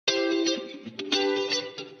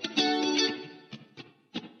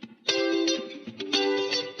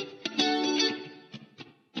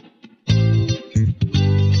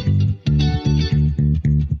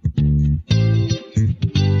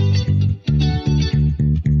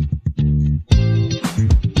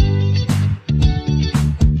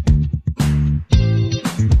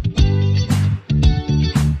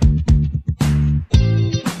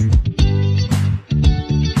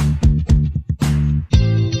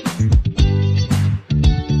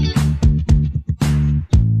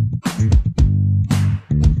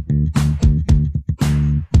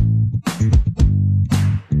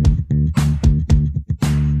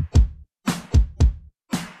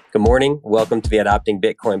Good morning. Welcome to the Adopting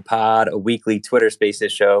Bitcoin Pod, a weekly Twitter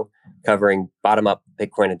Spaces show covering bottom-up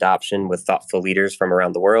Bitcoin adoption with thoughtful leaders from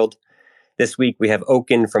around the world. This week, we have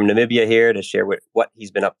Oken from Namibia here to share what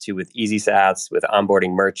he's been up to with EasySats, with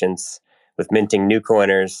onboarding merchants, with minting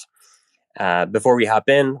Newcoiners. Before we hop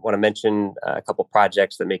in, I want to mention a couple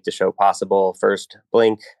projects that make the show possible. First,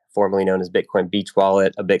 Blink, formerly known as Bitcoin Beach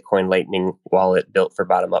Wallet, a Bitcoin Lightning wallet built for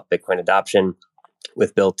bottom-up Bitcoin adoption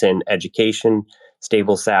with built-in education,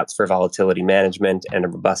 stable sats for volatility management, and a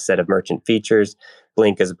robust set of merchant features.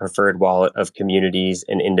 Blink is a preferred wallet of communities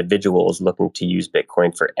and individuals looking to use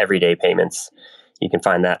Bitcoin for everyday payments. You can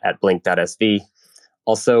find that at blink.sv.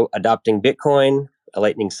 Also, Adopting Bitcoin, a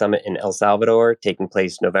Lightning Summit in El Salvador, taking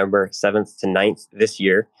place November 7th to 9th this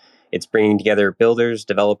year. It's bringing together builders,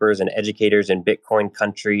 developers, and educators in Bitcoin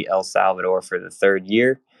country El Salvador for the third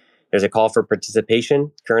year. There's a call for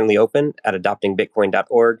participation currently open at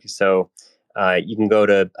adoptingbitcoin.org. So you can go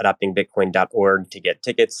to adoptingbitcoin.org to get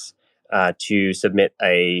tickets, to submit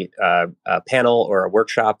a panel or a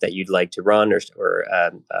workshop that you'd like to run, or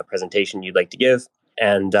a presentation you'd like to give.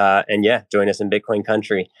 And yeah, join us in Bitcoin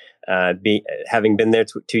country. Having been there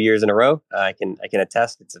 2 years in a row, I can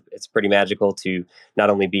attest it's pretty magical to not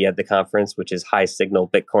only be at the conference, which is high signal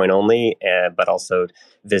Bitcoin only, but also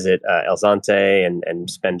visit El Zante and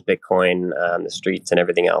spend Bitcoin on the streets and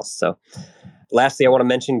everything else. So, lastly, I want to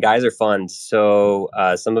mention Geyser Fund. So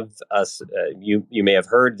some of us, you may have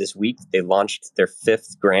heard this week, they launched their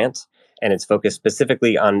 5th grant, and it's focused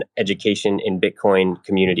specifically on education in Bitcoin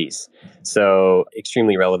communities. So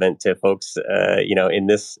extremely relevant to folks, in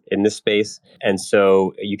this space. And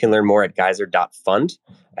so you can learn more at geyser.fund.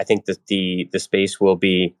 I think that the space will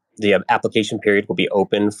be, the application period will be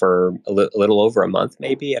open for a little over a month,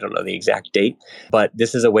 maybe. I don't know the exact date. But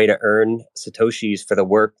this is a way to earn Satoshis for the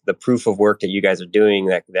work, the proof of work that you guys are doing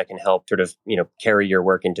that can help sort of, carry your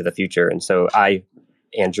work into the future. And so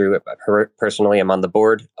Andrew, personally, I'm on the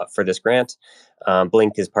board for this grant.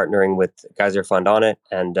 Blink is partnering with Geyser Fund on it.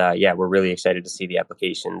 And we're really excited to see the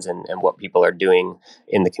applications and what people are doing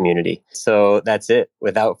in the community. So that's it.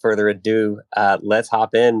 Without further ado, let's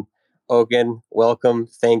hop in. Oken, welcome.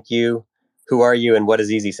 Thank you. Who are you and what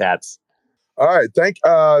is EasySats? All right.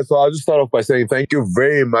 So I'll just start off by saying thank you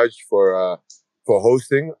very much for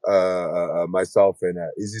hosting myself and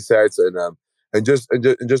EasySats and just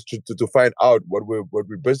to find out what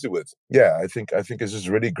we're busy with. Yeah, I think it's just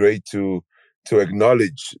really great to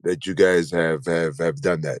acknowledge that you guys have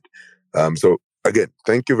done that. So again,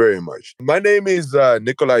 thank you very much. My name is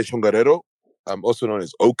Nikolai Shongarero. I'm also known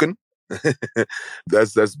as Oken.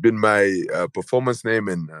 That's been my performance name,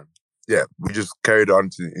 and we just carried on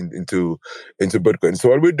into Bitcoin. So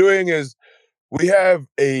what we're doing is we have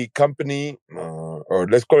a company, or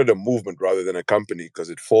let's call it a movement rather than a company, because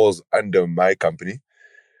it falls under my company.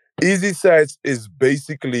 EasySats is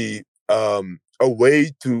basically a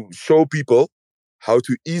way to show people how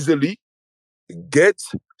to easily get,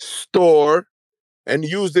 store, and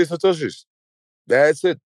use their Satoshis. That's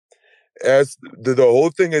it. As the whole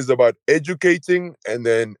thing is about educating and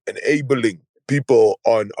then enabling people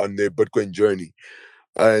on their Bitcoin journey.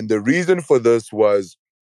 And the reason for this was,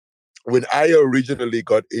 when I originally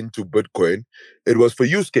got into Bitcoin, it was for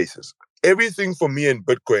use cases. Everything for me in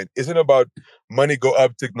Bitcoin isn't about money go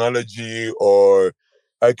up technology or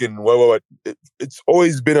I can, it's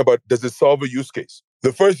always been about, does it solve a use case?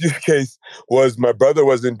 The first use case was my brother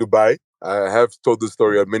was in Dubai. I have told this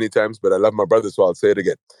story many times, but I love my brother, so I'll say it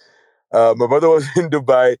again. My brother was in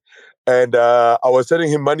Dubai, and I was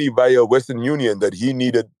sending him money via Western Union that he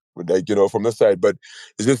needed, from the side. But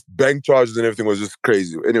it's just bank charges and everything was just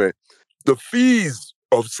crazy. Anyway, the fees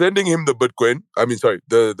of sending him the Bitcoin,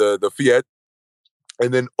 the fiat,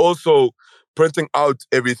 and then also printing out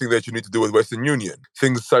everything that you need to do with Western Union.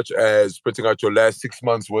 Things such as printing out your last 6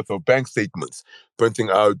 months worth of bank statements, printing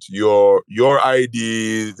out your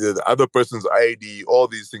ID, the other person's ID, all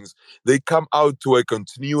these things. They come out to a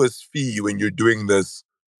continuous fee when you're doing this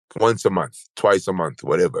once a month, twice a month,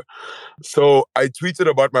 whatever. So I tweeted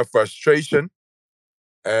about my frustration,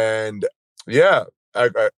 and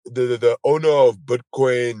the owner of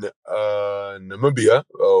Bitcoin Namibia,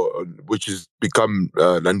 which has become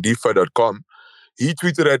Landifa.com, he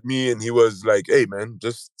tweeted at me and he was like, "Hey man,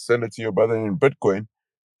 just send it to your brother in Bitcoin."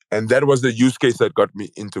 And that was the use case that got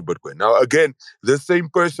me into Bitcoin. Now, again, this same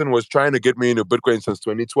person was trying to get me into Bitcoin since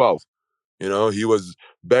 2012. He was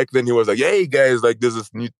back then. He was like, "Hey guys, like there's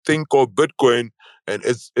this new thing called Bitcoin, and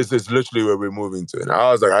it's literally where we're moving to." And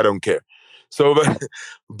I was like, "I don't care." So,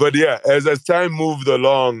 but yeah, as time moved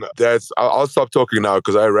along, I'll stop talking now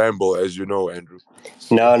because I ramble, as you know, Andrew.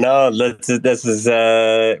 No. This is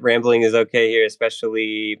rambling is okay here,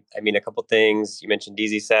 especially. I mean, a couple things you mentioned.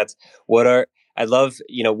 Easy sets. What are I love?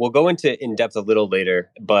 We'll go into in depth a little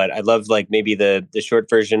later, but I love like maybe the short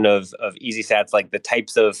version of easy sats, like the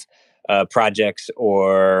types of projects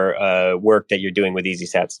or work that you're doing with easy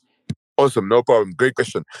sats. Awesome, no problem. Great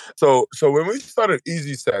question. So when we started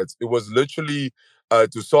Easy Sets, it was literally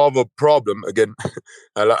to solve a problem. Again,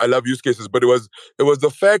 I love use cases, but it was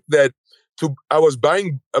the fact that I was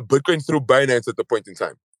buying a Bitcoin through Binance at the point in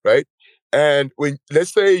time, right? And when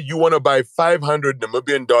let's say you want to buy $500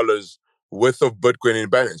 Namibian worth of Bitcoin in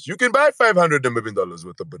Binance, you can buy $500 Namibian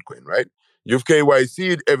worth of Bitcoin, right? You've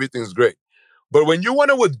KYC'd, everything's great. But when you want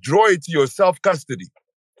to withdraw it to your self custody,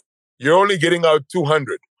 you're only getting out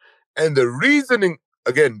 200. And the reasoning,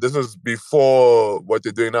 again, this is before what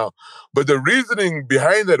they're doing now, but the reasoning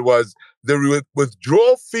behind that was the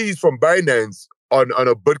withdrawal fees from Binance on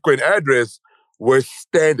a Bitcoin address were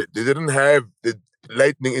standard. They didn't have the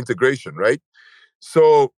Lightning integration, right?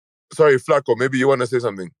 So, sorry, Flacco, maybe you want to say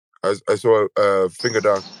something. I saw a finger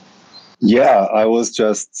down. Yeah, I was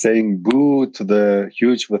just saying boo to the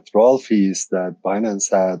huge withdrawal fees that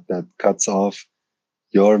Binance had that cuts off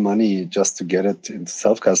your money just to get it into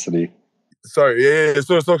self-custody. Sorry, yeah.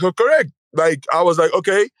 So correct. Like, I was like,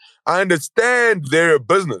 okay, I understand they're a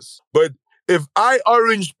business, but if I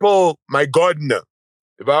orange pull my gardener,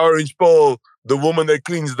 if I orange pull the woman that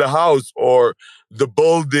cleans the house or the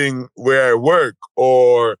building where I work,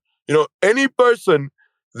 or any person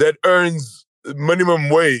that earns minimum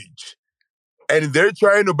wage, and they're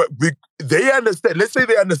trying to, but they understand. Let's say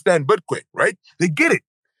they understand Bitcoin, right? They get it,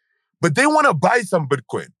 but they want to buy some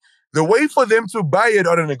Bitcoin. The way for them to buy it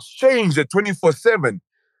on an exchange at 24/7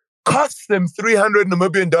 costs them $300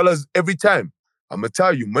 Namibian every time. I'm gonna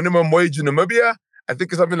tell you, minimum wage in Namibia, I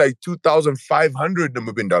think it's something like 2,500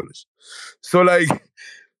 Namibian dollars. So like,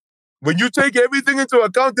 when you take everything into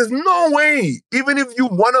account, there's no way, even if you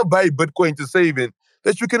want to buy Bitcoin to save in,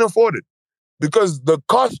 that you can afford it. Because the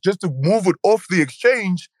cost just to move it off the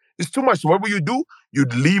exchange is too much. So what will you do?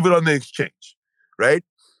 You'd leave it on the exchange, right?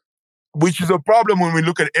 Which is a problem when we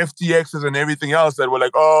look at FTXs and everything else that we're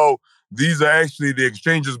like, oh, these are actually the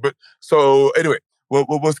exchanges. But so anyway,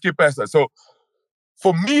 we'll skip past that. So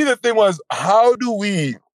for me, the thing was, how do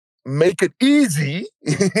we make it easy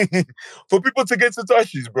for people to get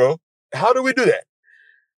Satoshis, bro? How do we do that?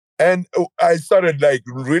 And I started like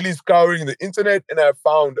really scouring the internet, and I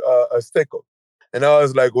found a Steko. And I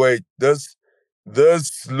was like, wait, this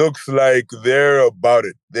looks like they're about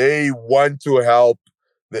it. They want to help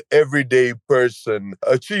the everyday person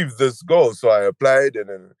achieve this goal. So I applied,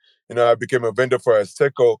 and then, I became a vendor for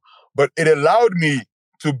Azteco. But it allowed me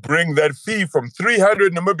to bring that fee from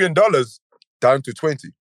 300 Namibian dollars down to 20.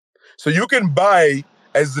 So you can buy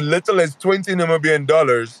as little as 20 Namibian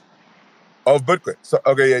dollars of Bitcoin. So,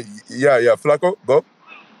 okay, yeah. Flacco, go.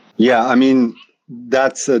 Yeah, I mean,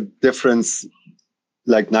 that's a difference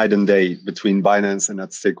like night and day between Binance and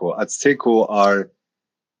Azteco. Azteco are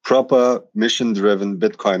proper mission-driven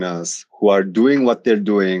Bitcoiners who are doing what they're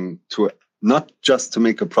doing to not just to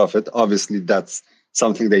make a profit. Obviously, that's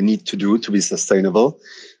something they need to do to be sustainable.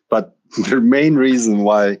 But the main reason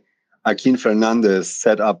why Akin Fernandez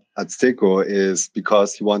set up Azteco is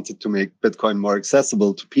because he wanted to make Bitcoin more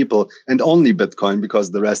accessible to people, and only Bitcoin, because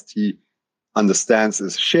the rest he understands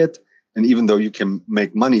is shit. And even though you can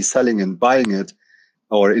make money selling and buying it,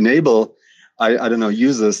 or enable, I don't know,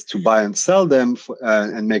 users to buy and sell them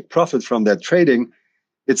and make profit from that trading,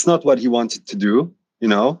 it's not what he wanted to do,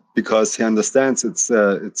 because he understands it's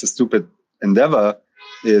a stupid endeavor.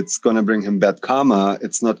 It's going to bring him bad karma.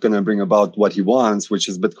 It's not going to bring about what he wants, which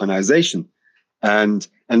is Bitcoinization. And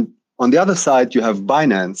on the other side, you have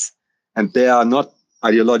Binance, and they are not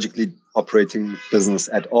ideologically operating business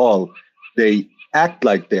at all. They act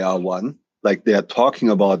like they are one, like they are talking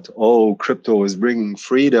about, oh, crypto is bringing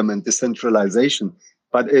freedom and decentralization,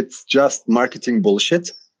 but it's just marketing bullshit.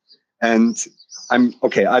 And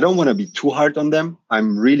I don't want to be too hard on them.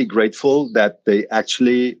 I'm really grateful that they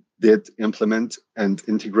actually did implement and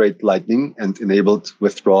integrate Lightning and enabled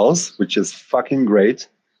withdrawals, which is fucking great,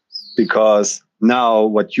 because now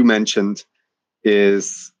what you mentioned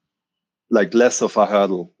is like less of a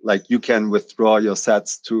hurdle. Like you can withdraw your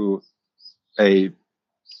sats to a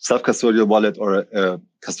self-custodial wallet or a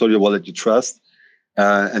custodial wallet you trust,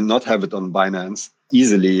 and not have it on Binance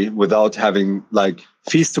easily without having like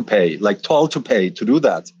fees to pay, like toll to pay to do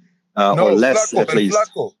that, No, or less Flacco at least.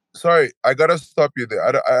 Sorry, I gotta stop you there.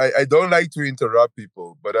 I don't like to interrupt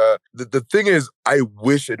people, but the thing is, I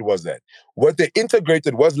wish it was that. What they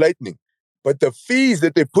integrated was Lightning, but the fees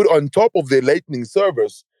that they put on top of their Lightning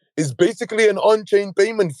servers is basically an on-chain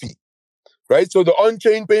payment fee, right? So the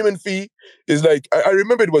on-chain payment fee is like, I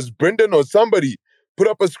remember it was Brendan or somebody put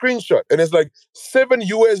up a screenshot, and it's like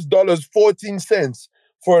 $7 14 cents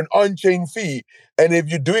for an on-chain fee, and if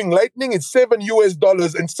you're doing Lightning, it's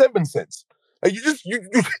 $7 and 7 cents. Like you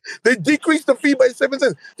they decreased the fee by 7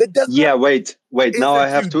 cents. That does Yeah, not wait. is Now I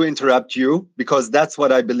that have you to interrupt you because that's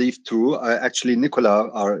what I believe too. Actually,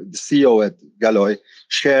 Nicola, our the CEO at Galloy,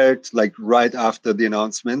 shared like right after the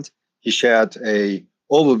announcement. He shared a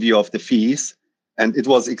overview of the fees, and it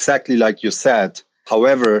was exactly like you said.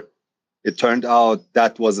 However, it turned out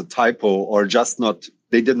that was a typo, or just not.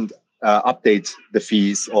 They didn't update the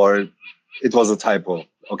fees, or it was a typo.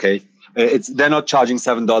 Okay, they're not charging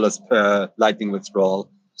 $7 per Lightning withdrawal.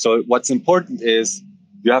 So what's important is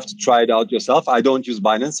you have to try it out yourself. I don't use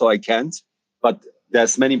Binance, so I can't. But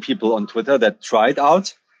there's many people on Twitter that try it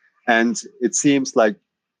out, and it seems like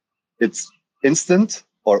it's instant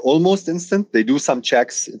or almost instant. They do some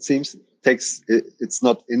checks. It seems it's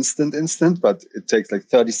not instant, but it takes like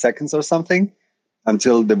 30 seconds or something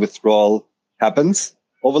until the withdrawal happens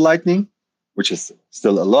over Lightning, which is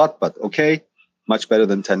still a lot, but okay, much better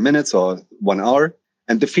than 10 minutes or 1 hour.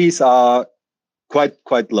 And the fees are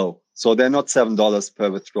quite low. So they're not $7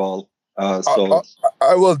 per withdrawal. I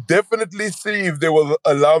will definitely see if they will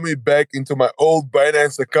allow me back into my old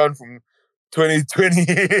Binance account from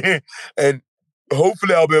 2020, and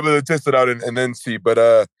hopefully I'll be able to test it out and then see.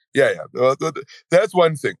 But yeah, that's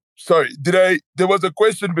one thing. Sorry, there was a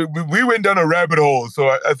question, but we went down a rabbit hole. So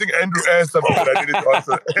I think Andrew asked something that I didn't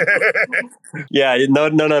answer. Yeah, no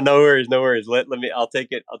worries, no worries. Let me. I'll take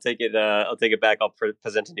it. I'll take it back. I'll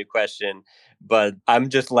present a new question. But I'm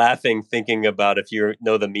just laughing thinking about if you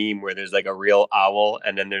know the meme where there's like a real owl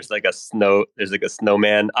and then there's like a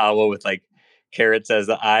snowman owl with like carrots as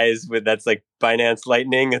the eyes. With that's like Binance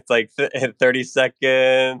Lightning. It's like 30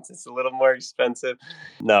 seconds. It's a little more expensive.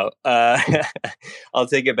 No, I'll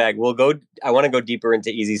take it back. We'll go. I want to go deeper into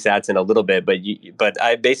Easy Sats in a little bit, but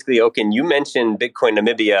I basically, Okin, you mentioned Bitcoin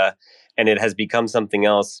Namibia and it has become something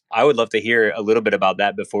else. I would love to hear a little bit about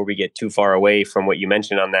that before we get too far away from what you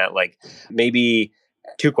mentioned on that. Like maybe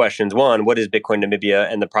two questions. One, what is Bitcoin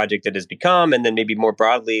Namibia and the project it has become? And then maybe more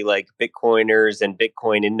broadly, like Bitcoiners and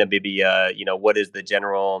Bitcoin in Namibia, what is the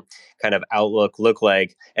general kind of outlook look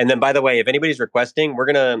like? And then, by the way, if anybody's requesting,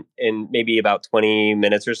 we're going to, in maybe about 20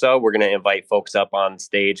 minutes or so, we're going to invite folks up on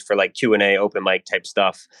stage for like Q&A, open mic type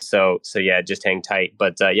stuff. So yeah, just hang tight.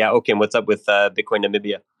 But yeah, Okin, what's up with Bitcoin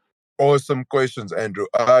Namibia? Awesome questions, Andrew.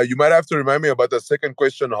 You might have to remind me about the second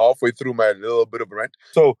question halfway through my little bit of rant.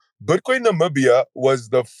 So, Bitcoin Namibia was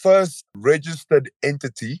the first registered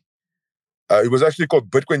entity. It was actually called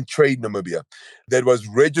Bitcoin Trade Namibia, that was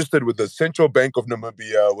registered with the Central Bank of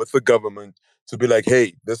Namibia, with the government, to be like,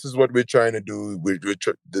 hey, this is what we're trying to do.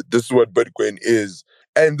 This is what Bitcoin is.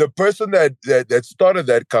 And the person that started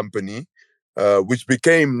that company, which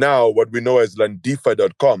became now what we know as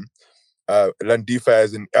Landifa.com, Landifa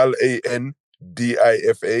as in Landifa,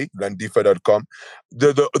 Landifa.com.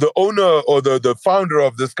 The owner or the founder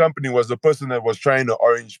of this company was the person that was trying to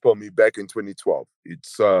orange pill me back in 2012.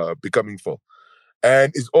 It's becoming full.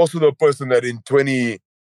 And it's also the person that in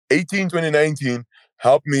 2018, 2019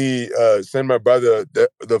 helped me send my brother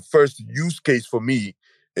the first use case for me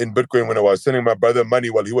in Bitcoin, when I was sending my brother money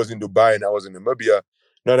while he was in Dubai and I was in Namibia,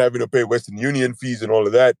 not having to pay Western Union fees and all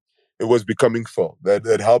of that. It was becoming full.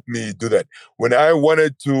 That helped me do that. When I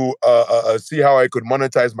wanted to see how I could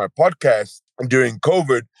monetize my podcast during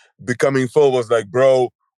COVID, becoming full was like,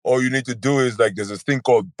 bro, all you need to do is like, there's this thing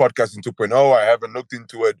called Podcasting 2.0. I haven't looked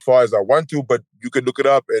into it as far as I want to, but you can look it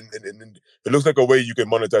up and it looks like a way you can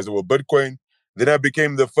monetize it with Bitcoin. Then I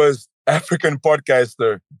became the first African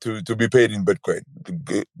podcaster to be paid in Bitcoin.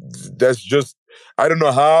 That's just, I don't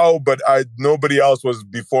know how, but nobody else was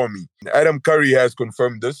before me. Adam Curry has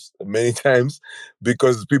confirmed this many times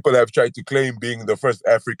because people have tried to claim being the first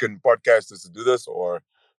African podcasters to do this, or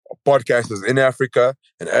podcasters in Africa.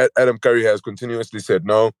 And Adam Curry has continuously said,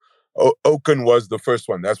 no, Oken was the first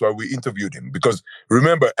one. That's why we interviewed him. Because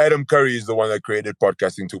remember, Adam Curry is the one that created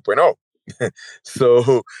Podcasting 2.0.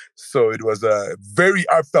 So it was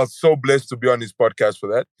I felt so blessed to be on his podcast for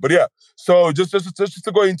that. But yeah, so just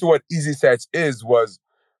to go into what Easy Sats was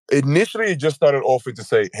initially it just started off with to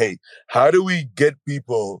say, hey, how do we get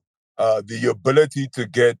people the ability to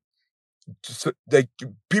get like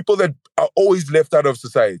people that are always left out of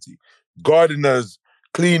society, gardeners,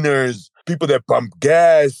 cleaners, people that pump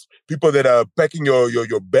gas, people that are packing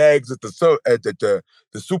your bags at the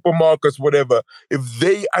supermarkets, whatever, if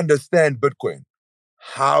they understand Bitcoin,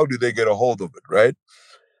 how do they get a hold of it, right?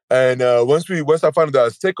 And once I found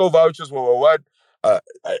out Seiko vouchers were what, I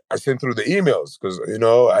sent through the emails because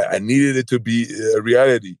I needed it to be a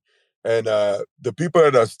reality. And the people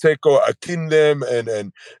at Seiko, Akindem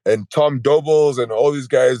and Tom Dobles and all these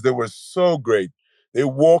guys, they were so great. They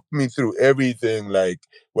walked me through everything. Like,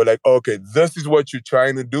 we're like, okay, this is what you're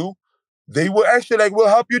trying to do. They were actually like, we'll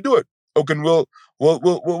help you do it. Okay,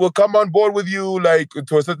 we'll come on board with you, like,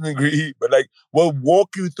 to a certain degree, but like we'll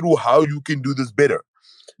walk you through how you can do this better.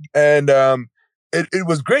 And it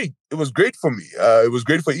was great. It was great for me. It was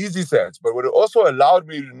great for Easy Sats. But what it also allowed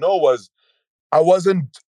me to know was I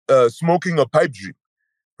wasn't smoking a pipe dream,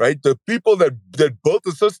 right? The people that built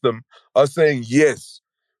the system are saying, yes,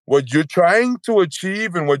 what you're trying to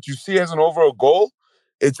achieve and what you see as an overall goal,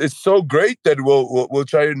 it's so great that we'll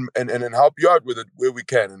try and help you out with it where we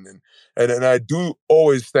can. And I do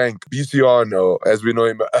always thank BCR, or as we know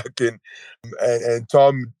him, Akin, and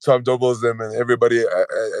Tom doubles them and everybody at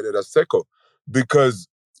Asseco, because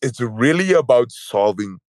it's really about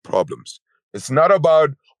solving problems. It's not about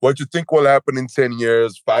what you think will happen in 10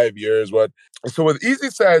 years, 5 years, what. So with Easy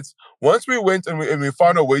Sats, once we went and we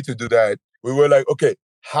found a way to do that, we were like, okay,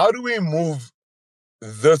 how do we move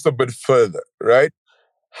this a bit further, right?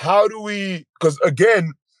 How do we, because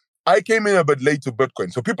again, I came in a bit late to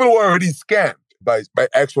Bitcoin. So people were already scammed by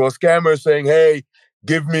actual scammers saying, hey,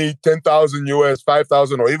 give me 10,000 US,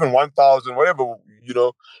 5,000 or even 1,000, whatever,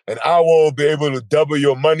 and I will be able to double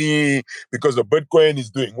your money because the Bitcoin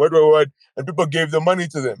is doing what. And people gave the money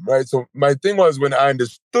to them, right? So my thing was, when I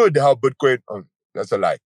understood how Bitcoin, that's a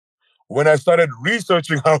lie. When I started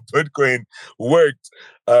researching how Bitcoin worked,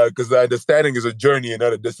 because the understanding is a journey and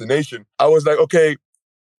not a destination, I was like, okay,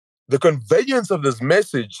 the conveyance of this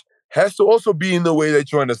message has to also be in the way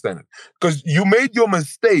that you understand it. Because you made your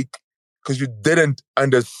mistake because you didn't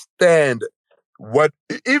understand what,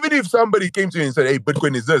 even if somebody came to you and said, hey,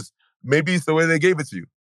 Bitcoin is this, maybe it's the way they gave it to you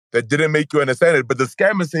that didn't make you understand it, but the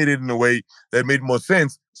scammer said it in a way that made more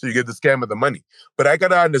sense, so you get the scam of the money. But I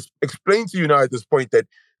gotta explain to you now at this point that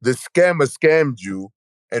the scammer scammed you,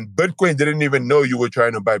 and Bitcoin didn't even know you were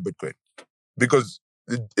trying to buy Bitcoin because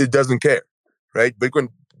it doesn't care, right? Bitcoin,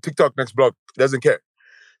 TikTok, next block, doesn't care.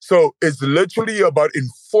 So it's literally about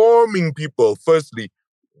informing people, firstly,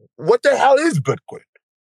 what the hell is Bitcoin?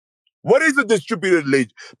 What is a distributed ledger?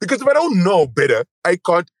 Because if I don't know better, I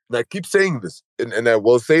can't, and I keep saying this, and I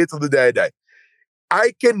will say it till the day I die,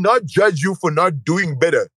 I cannot judge you for not doing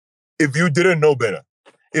better if you didn't know better.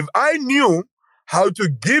 If I knew how to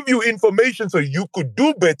give you information so you could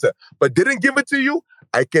do better, but didn't give it to you,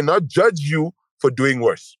 I cannot judge you for doing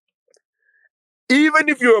worse. Even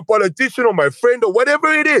if you're a politician or my friend or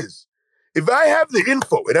whatever it is, if I have the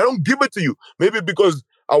info and I don't give it to you, maybe because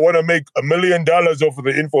I want to make $1 million off of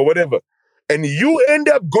the info or whatever, and you end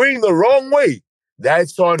up going the wrong way,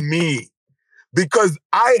 that's on me. Because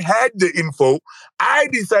I had the info, I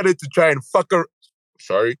decided to try and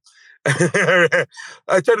sorry. I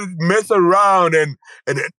tried to mess around and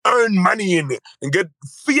earn money and get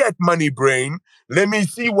fiat money brain. Let me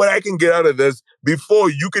see what I can get out of this before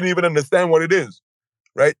you can even understand what it is,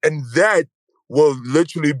 right? And that will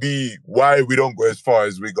literally be why we don't go as far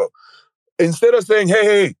as we go. Instead of saying,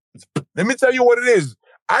 hey, let me tell you what it is,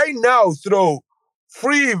 I now throw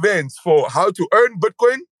free events for how to earn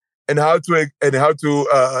Bitcoin and how to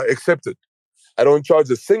accept it. I don't charge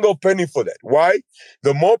a single penny for that. Why?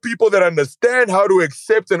 The more people that understand how to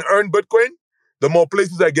accept and earn Bitcoin, the more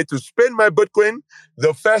places I get to spend my Bitcoin,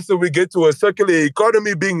 the faster we get to a circular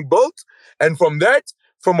economy being built. And from that,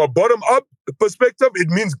 from a bottom-up perspective, it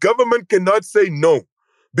means government cannot say no,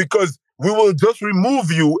 because we will just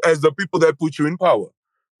remove you as the people that put you in power.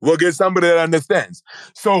 We'll get somebody that understands.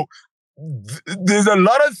 So there's a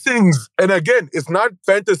lot of things. And again, it's not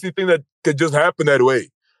fantasy thing that could just happen that way.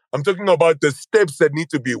 I'm talking about the steps that need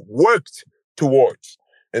to be worked towards.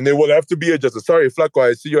 And they will have to be adjusted. Sorry, Flacco,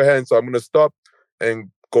 I see your hand, so I'm going to stop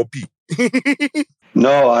and go pee.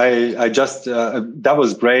 No, I just, that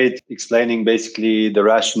was great, explaining basically the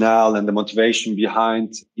rationale and the motivation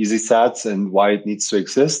behind Easy Sats and why it needs to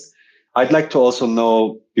exist. I'd like to also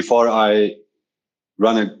know, before I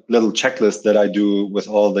run a little checklist that I do with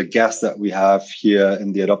all the guests that we have here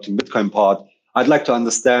in the Adopting Bitcoin pod, I'd like to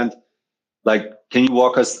understand, like, can you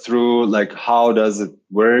walk us through, like, how does it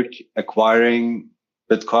work, acquiring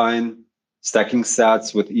Bitcoin, stacking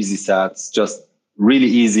sats with Easy Sats, just really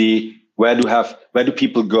easy. Where do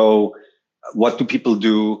people go? What do people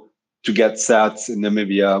do to get sats in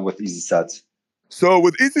Namibia with Easy Sats? So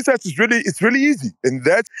with EasySats, it's really easy, and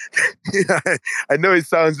that's I know it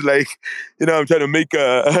sounds like I'm trying to make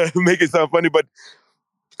make it sound funny, but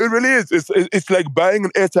it really is. It's like buying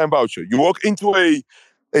an airtime voucher. You walk into a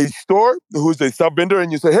store who's a sub vendor,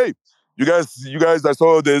 and you say, "Hey, you guys, I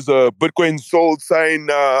saw there's a Bitcoin sold sign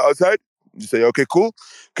outside." You say, "Okay, cool.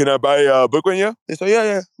 Can I buy Bitcoin here?" They say, "Yeah,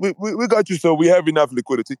 yeah, we got you. So we have enough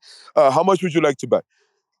liquidity. How much would you like to buy?"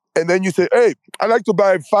 And then you say, "Hey, I'd like to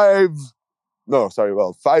buy five." No, sorry.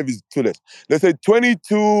 Well, five is too late. Let's say 20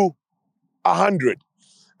 to 100.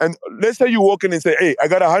 And let's say you walk in and say, "Hey, I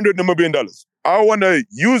got $100 million. I want to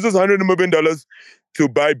use this $100 million to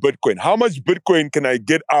buy Bitcoin. How much Bitcoin can I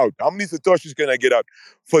get out? How many Satoshis can I get out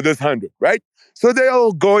for this 100, right?" So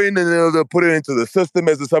they'll go in and they'll put it into the system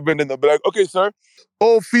as a subvendor, and they'll be like, "Okay, sir,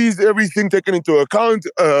 all fees, everything taken into account,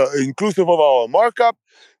 inclusive of our markup.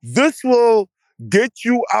 This will get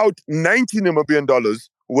you out $90 million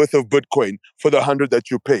worth of Bitcoin for the 100 that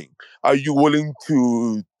you're paying. Are you willing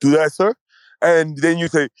to do that, sir?" And then you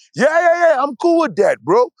say, yeah, I'm cool with that,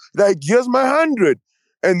 bro. Like, here's my 100.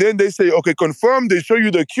 And then they say, "Okay, confirm." They show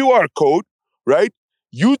you the QR code, right?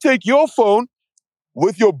 You take your phone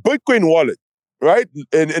with your Bitcoin wallet, right?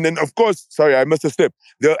 And then, of course, sorry, I missed a step.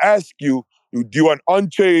 They'll ask you, do you want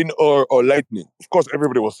on-chain or Lightning? Of course,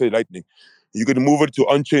 everybody will say Lightning. You can move it to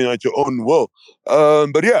on-chain at your own will.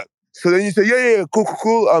 But yeah, so then you say, yeah,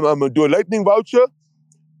 cool. I'm going to do a Lightning voucher.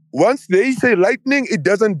 Once they say Lightning, it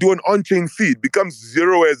doesn't do an on-chain fee. It becomes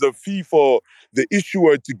zero as a fee for the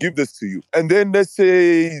issuer to give this to you. And then let's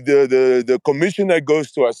say the commission that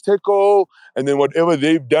goes to Azteco, and then whatever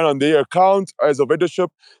they've done on their account as a vendorship,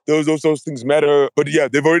 those things matter. But yeah,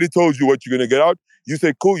 they've already told you what you're going to get out. You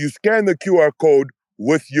say, cool, you scan the QR code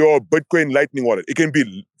with your Bitcoin Lightning wallet. It can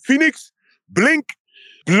be Phoenix, Blink,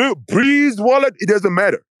 Breeze wallet, it doesn't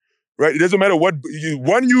matter. Right? It doesn't matter what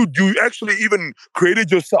you actually even created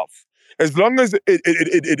yourself. As long as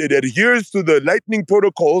it adheres to the Lightning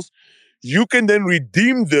protocols, you can then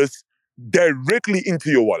redeem this directly into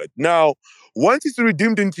your wallet. Now, once it's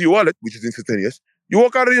redeemed into your wallet, which is instantaneous, you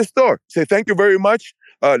walk out of your store, say thank you very much,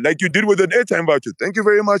 like you did with an airtime voucher. "Thank you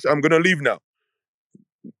very much. I'm gonna leave now."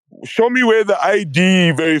 Show me where the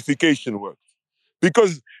ID verification works,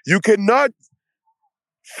 because you cannot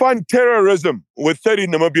fund terrorism with 30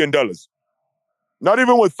 Namibian dollars. Not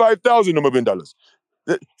even with 5,000 Namibian dollars.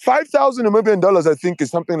 5,000 Namibian dollars, I think,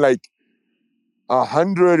 is something like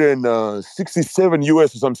 167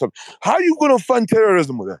 US or something. How are you going to fund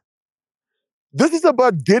terrorism with that? This is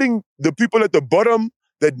about getting the people at the bottom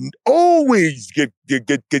that always get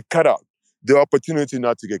cut out the opportunity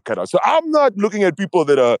not to get cut out. So I'm not looking at people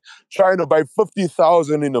that are trying to buy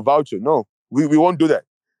 50,000 in a voucher. No, we won't do that.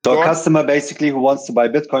 So a customer basically who wants to buy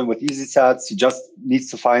Bitcoin with EasySats, he just needs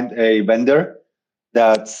to find a vendor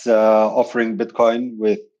that's offering Bitcoin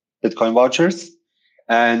with Bitcoin vouchers,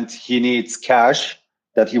 and he needs cash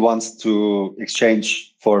that he wants to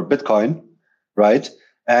exchange for Bitcoin, right?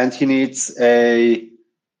 And he needs a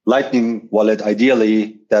Lightning wallet,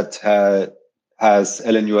 ideally, that has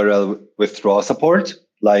LNURL withdrawal support,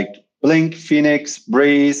 like Blink, Phoenix,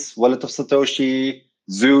 Breeze, Wallet of Satoshi,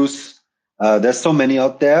 Zeus. There's so many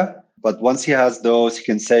out there, but once he has those, he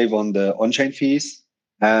can save on the on-chain fees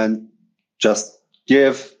and just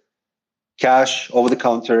give cash over the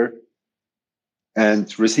counter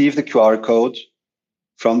and receive the QR code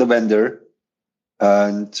from the vendor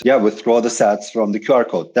and withdraw the sats from the QR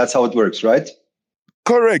code. That's how it works, right?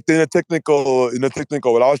 Correct. In a technical,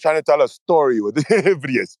 well, I was trying to tell a story with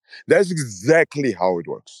yes. That's exactly how it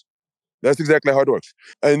works.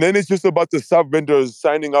 And then it's just about the sub vendors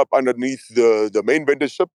signing up underneath the main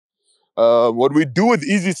vendorship. What we do with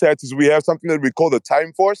EasySats is we have something that we call the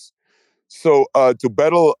time force. So to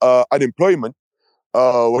battle unemployment,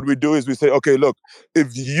 what we do is we say, okay, look,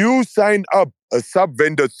 if you sign up a sub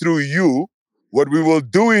vendor through you, what we will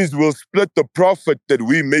do is we'll split the profit that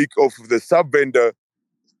we make off of the sub vendor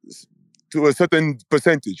to a certain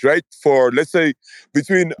percentage, right? For, let's say,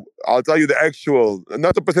 between, I'll tell you the actual,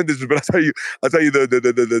 not the percentage, but I'll tell you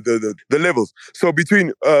the levels. So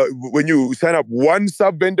between when you sign up one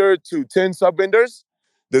sub vendor to 10 sub vendors,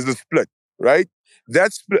 there's a split, right?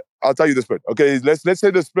 That split, I'll tell you the split. Okay, let's say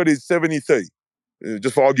the split is 70-30,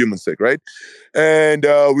 just for argument's sake, right? And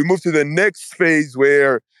we move to the next phase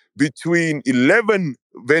where between 11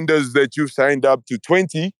 vendors that you've signed up to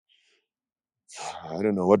 20, I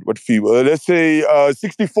don't know what fee. Let's say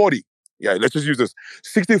 60-40. Yeah, let's just use this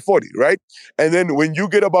 60-40, right? And then when you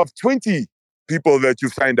get above 20 people that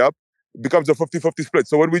you've signed up, it becomes a 50-50 split.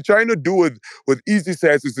 So what we're trying to do with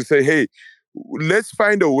EasySats is to say, hey, let's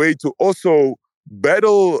find a way to also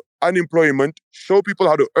battle unemployment, show people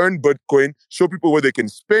how to earn Bitcoin, show people where they can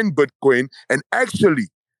spend Bitcoin, and actually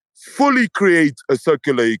fully create a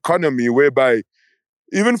circular economy whereby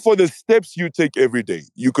even for the steps you take every day,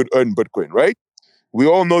 you could earn Bitcoin, right? We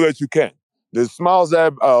all know that you can. The Smiles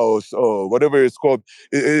app, or whatever it's called,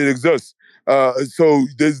 it exists. So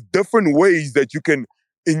there's different ways that you can.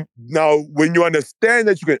 Now, when you understand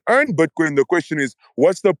that you can earn Bitcoin, the question is,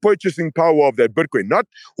 what's the purchasing power of that Bitcoin? Not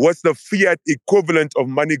what's the fiat equivalent of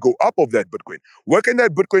money go up of that Bitcoin. What can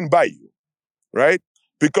that Bitcoin buy you, right?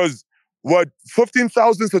 Because what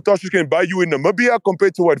 15,000 Satoshis can buy you in Namibia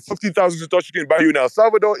compared to what 50,000 Satoshis can buy you in El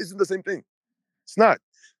Salvador isn't the same thing. It's not.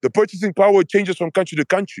 The purchasing power changes from country to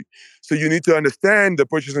country. So you need to understand the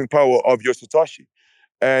purchasing power of your Satoshi.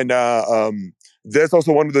 And that's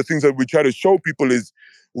also one of the things that we try to show people is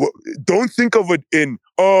don't think of it in,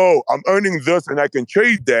 oh, I'm earning this and I can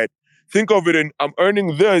trade that. Think of it in, I'm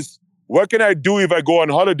earning this. What can I do if I go on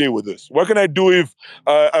holiday with this? What can I do if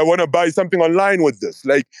I want to buy something online with this?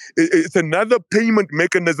 Like, it's another payment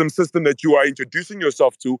mechanism system that you are introducing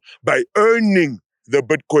yourself to by earning the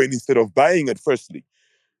Bitcoin instead of buying it firstly.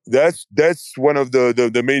 That's one of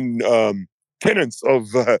the main tenets of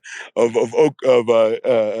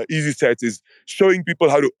Easy Sats is showing people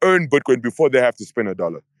how to earn Bitcoin before they have to spend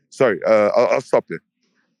 $1. Sorry, I'll stop there.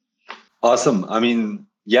 Awesome. I mean,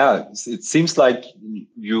 yeah, it seems like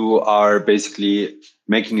you are basically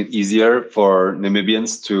making it easier for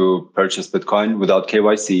Namibians to purchase Bitcoin without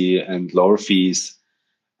KYC and lower fees.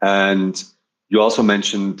 And you also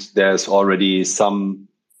mentioned there's already some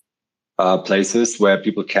places where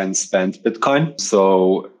people can spend Bitcoin.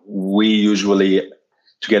 So we usually,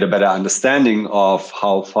 to get a better understanding of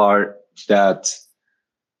how far that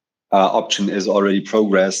option is already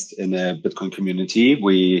progressed in a Bitcoin community,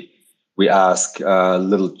 we ask a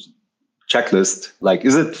little checklist, like,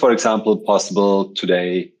 is it, for example, possible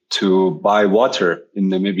today to buy water in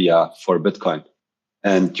Namibia for Bitcoin?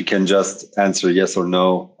 And you can just answer yes or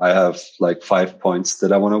no. I have like 5 points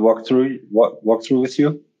that I want to walk through with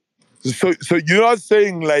you. So you're not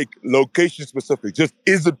saying like location specific, just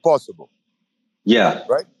is it possible? Yeah.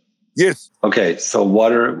 Right? Yes. Okay, so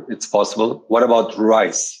water, it's possible. What about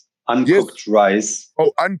rice? Uncooked rice.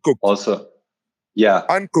 Oh, uncooked. Also, yeah.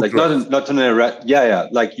 Uncooked like rice. not in a yeah.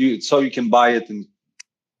 Like so you can buy it and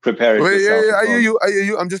prepare it yourself. Yeah, I hear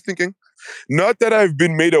you. I'm just thinking. Not that I've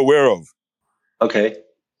been made aware of. Okay.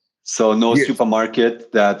 So no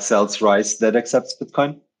supermarket that sells rice that accepts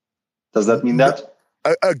Bitcoin? Does that mean that?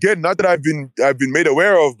 Again, not that I've been made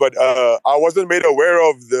aware of, but I wasn't made aware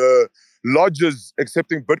of the lodges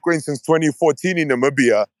accepting Bitcoin since 2014 in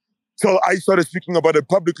Namibia. So I started speaking about it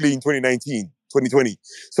publicly in 2019, 2020.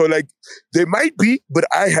 So like, they might be, but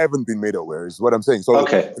I haven't been made aware is what I'm saying. So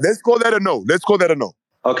okay. Let's call that a no.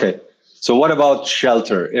 Okay. So what about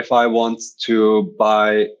shelter? If I want to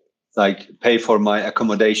pay for my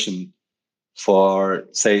accommodation for,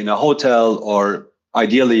 say, in a hotel, or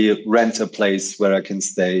ideally rent a place where I can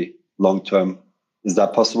stay long term, is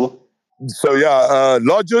that possible? So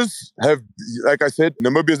lodges have, like I said,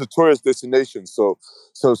 Namibia is a tourist destination. So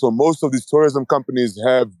most of these tourism companies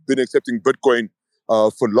have been accepting Bitcoin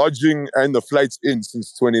for lodging and the flights in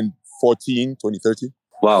since 2014, 2013.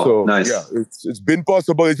 Wow, so, nice. Yeah, it's been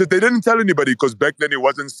possible. It's just they didn't tell anybody because back then it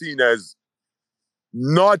wasn't seen as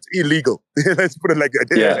not illegal. Let's put it like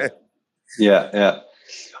that. Yeah.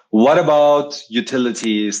 What about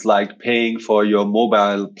utilities like paying for your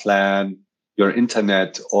mobile plan, your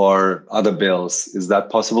internet, or other bills? Is that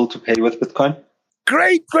possible to pay with Bitcoin?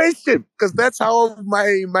 Great question, because that's how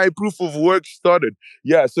my proof of work started.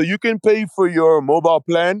 Yeah, so you can pay for your mobile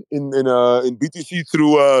plan in BTC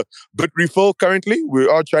through Bitrefill. Currently, we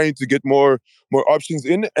are trying to get more options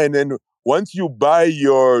in, and then once you buy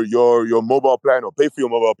your mobile plan or pay for your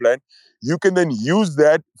mobile plan, you can then use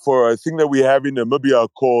that for a thing that we have in Namibia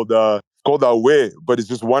called Aware, but it's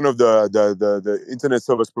just one of the internet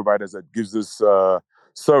service providers that gives this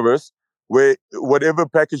service, where whatever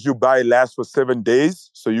package you buy lasts for 7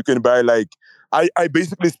 days. So you can buy I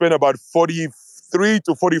basically spend about 43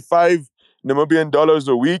 to 45 Namibian dollars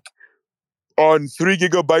a week on 3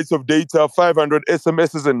 gigabytes of data, 500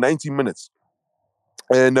 SMSs, and 90 minutes.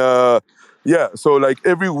 And so like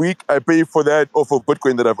every week I pay for that off of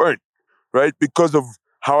Bitcoin that I've earned, right? Because of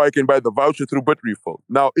how I can buy the voucher through Bitrefill.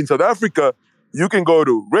 Now in South Africa, you can go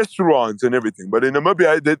to restaurants and everything, but in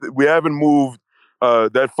Namibia, we haven't moved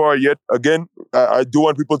that far yet. Again, I do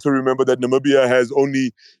want people to remember that Namibia has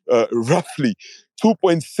only roughly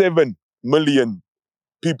 2.7 million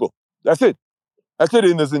people. That's it. I said,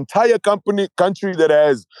 in this entire country that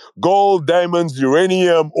has gold, diamonds,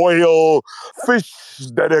 uranium, oil, fish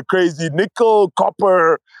that are crazy, nickel,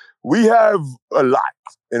 copper, we have a lot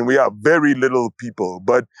and we are very little people.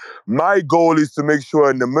 But my goal is to make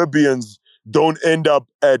sure Namibians don't end up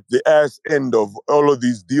at the ass end of all of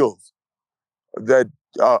these deals that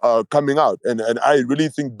are coming out. And I really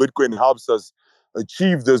think Bitcoin helps us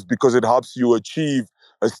achieve this because it helps you achieve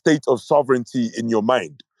a state of sovereignty in your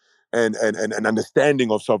mind and an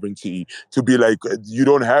understanding of sovereignty to be like, you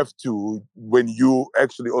don't have to when you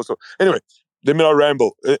actually also. Anyway, let me not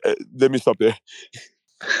ramble. Let me stop there.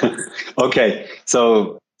 Okay,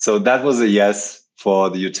 so that was a yes for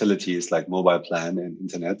the utilities like mobile plan and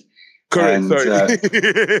internet. Correct. And Sorry.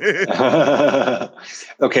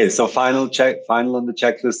 okay, so final on the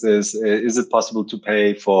checklist is it possible to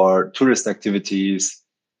pay for tourist activities?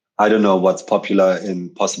 I don't know what's possible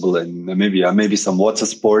in Namibia. Maybe some water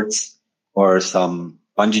sports or some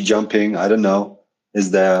bungee jumping. I don't know.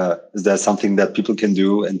 Is there something that people can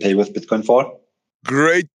do and pay with Bitcoin for?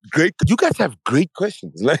 Great. You guys have great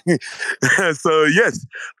questions. Like, so yes,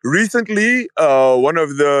 recently, so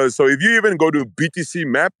if you even go to BTC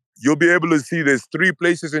Map, you'll be able to see there's 3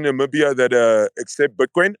 places in Namibia that accept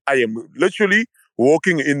Bitcoin. I am literally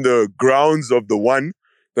walking in the grounds of the one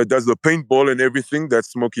that does the paintball and everything. That's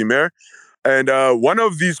Smoky Mare. And one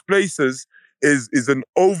of these places is an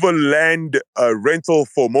overland rental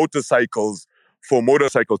for motorcycles for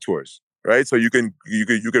motorcycle tours, right? So you can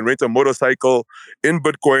rent a motorcycle in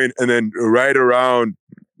Bitcoin and then ride around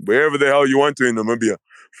wherever the hell you want to in Namibia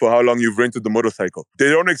for how long you've rented the motorcycle. They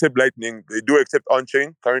don't accept Lightning. They do accept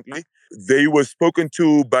on-chain currently. They were spoken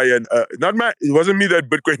to by it wasn't me that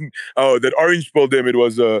Bitcoin, that Orange pulled them. It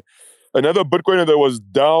was another Bitcoiner that was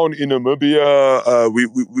down in Namibia.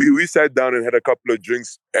 We sat down and had a couple of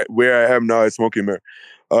drinks at where I am now at Smoky Mare.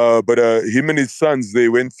 But him and his sons, they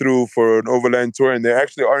went through for an overland tour, and they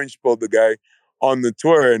actually orange pulled the guy on the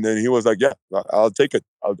tour, and then he was like, "Yeah, I'll take it.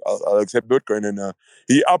 I'll accept Bitcoin." And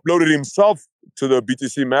he uploaded himself to the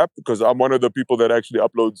BTC Map because I'm one of the people that actually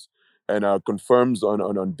uploads and confirms on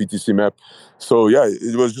BTC Map. So yeah,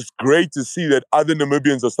 it was just great to see that other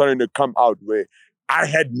Namibians are starting to come out where I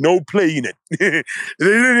had no play in it. They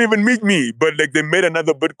didn't even meet me, but like they met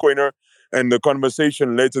another Bitcoiner, and the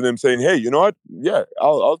conversation led to them saying, "Hey, you know what? Yeah,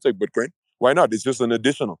 I'll take Bitcoin. Why not? It's just an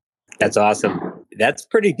additional." That's awesome. That's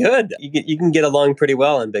pretty good. You can get along pretty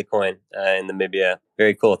well in Bitcoin in Namibia.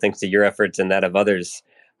 Very cool. Thanks to your efforts and that of others.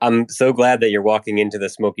 I'm so glad that you're walking into the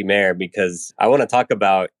Smoky Mare because I want to talk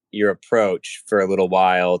about your approach for a little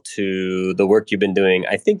while to the work you've been doing.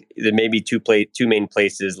 I think there may be two main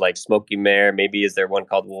places like Smoky Mare. Maybe is there one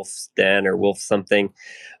called Wolf's Den or Wolf something?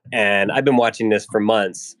 And I've been watching this for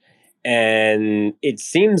months, and it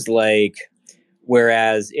seems like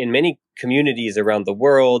whereas in many communities around the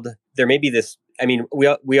world, there may be this. I mean,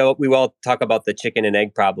 we all talk about the chicken and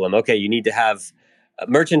egg problem. Okay, you need to have a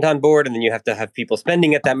merchant on board, and then you have to have people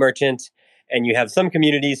spending at that merchant. And you have some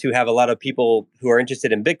communities who have a lot of people who are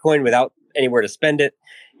interested in Bitcoin without anywhere to spend it.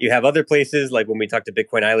 You have other places like when we talked to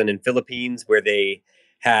Bitcoin Island in Philippines, where they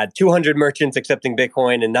had 200 merchants accepting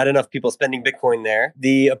Bitcoin and not enough people spending Bitcoin there.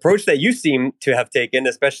 The approach that you seem to have taken,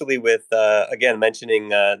 especially with, again, mentioning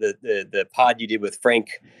the pod you did with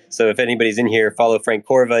Frank. So if anybody's in here, follow Frank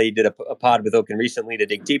Corva. He did a pod with Oaken recently to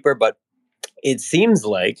dig deeper. But it seems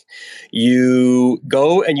like you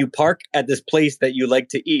go and you park at this place that you like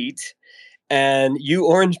to eat and you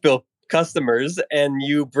orange bill customers and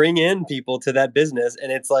you bring in people to that business.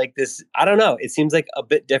 And it's like this, I don't know, it seems like a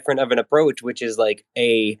bit different of an approach, which is like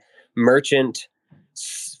a merchant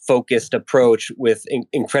focused approach with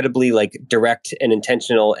incredibly like direct and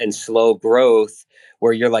intentional and slow growth,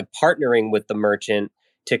 where you're like partnering with the merchant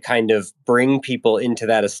to kind of bring people into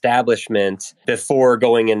that establishment before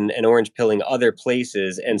going and orange pilling other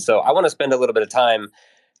places. And so I want to spend a little bit of time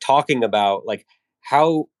talking about like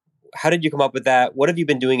how did you come up with that? What have you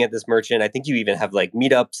been doing at this merchant? I think you even have like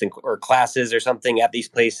meetups or classes or something at these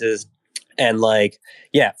places. And like,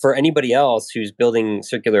 yeah, for anybody else who's building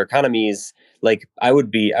circular economies, like I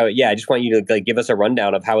just want you to like give us a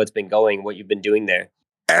rundown of how it's been going, what you've been doing there.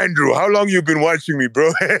 Andrew, how long you been watching me,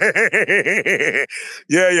 bro?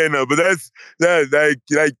 No, but that's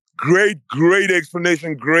like great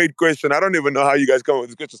explanation, great question. I don't even know how you guys come up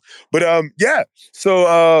with these questions, but yeah.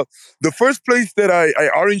 So the first place that I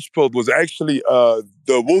orange pilled was actually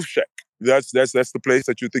the Wolf Shack. That's the place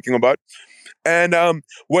that you're thinking about. And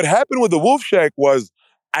what happened with the Wolf Shack was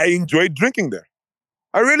I enjoyed drinking there.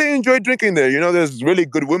 I really enjoy drinking there. You know, there's really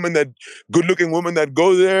good-looking women that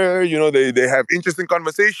go there. You know, they have interesting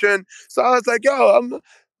conversation. So I was like, yo, I'm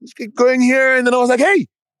just keep going here. And then I was like, hey,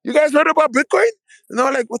 you guys heard about Bitcoin? And I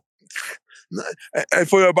was like, what? And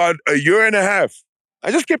for about a year and a half,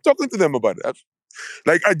 I just kept talking to them about it.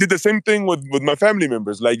 Like I did the same thing with my family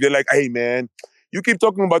members. Like they're like, hey man, you keep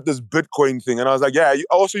talking about this Bitcoin thing. And I was like, yeah, I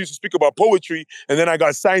also used to speak about poetry, and then I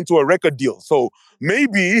got signed to a record deal. So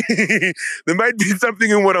maybe there might be something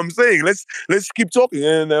in what I'm saying. Let's keep talking.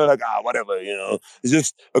 And they're like, whatever, it's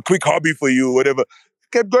just a quick hobby for you, whatever.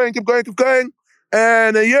 Kept going, kept going, kept going.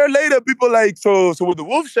 And a year later, people like, so with the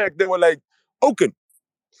Wolf Shack, they were like, Oaken,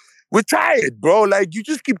 we're tired, bro. Like you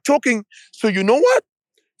just keep talking. So you know what?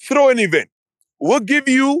 Throw an event. We'll give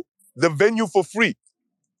you the venue for free,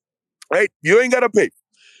 right? You ain't got to pay.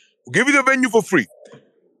 We'll give you the venue for free.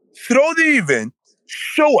 Throw the event,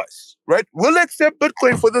 show us, right? We'll accept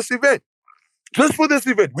Bitcoin for this event, just for this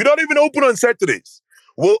event. We don't even open on Saturdays.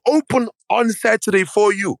 We'll open on Saturday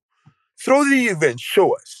for you. Throw the event,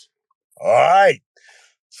 show us. All right.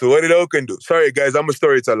 So what did Oaken do? Sorry, guys, I'm a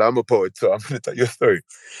storyteller. I'm a poet, so I'm going to tell you a story.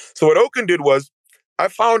 So what Oaken did was, I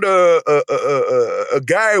found a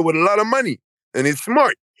guy with a lot of money, and he's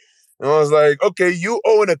smart. And I was like, okay, you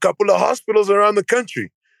own a couple of hospitals around the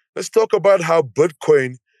country. Let's talk about how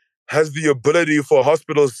Bitcoin has the ability for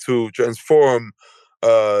hospitals to transform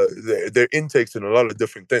their intakes in a lot of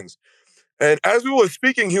different things. And as we were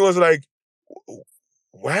speaking, he was like,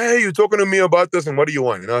 why are you talking to me about this and what do you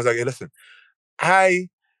want? And I was like, hey, listen, I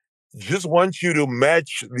just want you to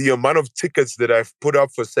match the amount of tickets that I've put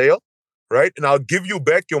up for sale, right? And I'll give you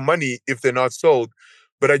back your money if they're not sold.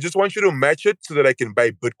 But I just want you to match it so that I can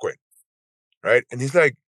buy Bitcoin. Right? And he's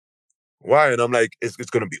like, why? And I'm like, it's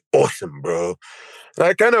going to be awesome, bro. And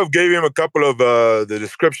I kind of gave him a couple of the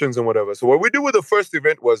descriptions and whatever. So what we did with the first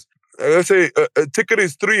event was, let's say a ticket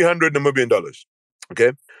is 300 Namibian dollars.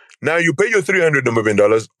 Okay. Now you pay your 300 Namibian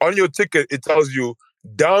dollars. On your ticket, it tells you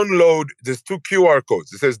download, there's 2 QR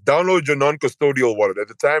codes. It says download your non-custodial wallet. At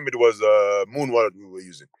the time, it was a Moon wallet we were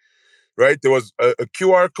using. Right? There was a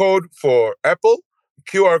QR code for Apple,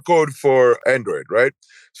 QR code for Android, right?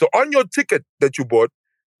 So on your ticket that you bought,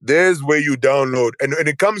 there's where you download, and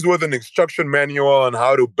it comes with an instruction manual on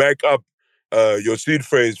how to back up your seed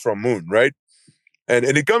phrase from Moon, right? And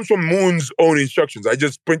it comes from Moon's own instructions. I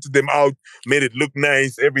just printed them out, made it look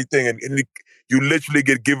nice, everything, and you literally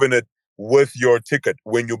get given it with your ticket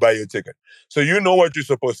when you buy your ticket. So you know what you're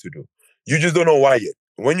supposed to do. You just don't know why yet.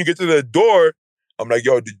 When you get to the door, I'm like,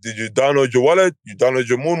 yo, did you download your wallet? You download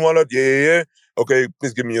your Moon wallet? Yeah. Okay,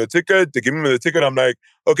 please give me your ticket. They give me the ticket. I'm like,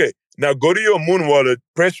 okay, now go to your Moon wallet,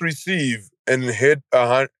 press receive, and hit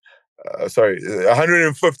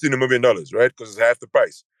 150 Namibian dollars, right? Because it's half the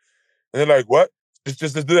price. And they're like, what?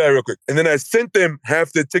 Just do that real quick. And then I sent them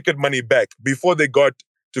half their ticket money back before they got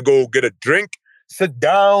to go get a drink, sit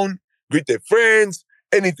down, greet their friends,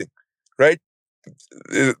 anything, right?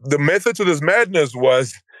 The method to this madness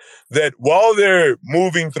was that while they're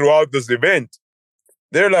moving throughout this event,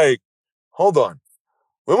 they're like, hold on.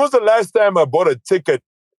 When was the last time I bought a ticket,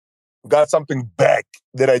 got something back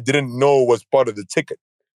that I didn't know was part of the ticket?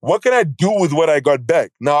 What can I do with what I got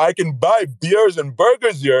back? Now, I can buy beers and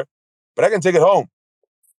burgers here, but I can take it home.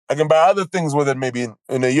 I can buy other things with it maybe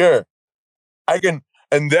in a year. And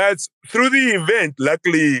that's through the event,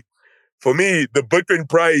 luckily, for me, the Bitcoin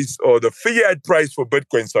price or the fiat price for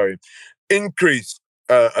Bitcoin, increased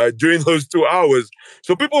during those 2 hours.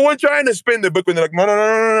 So people weren't trying to spend the Bitcoin. They're like,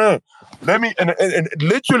 no. Let me, and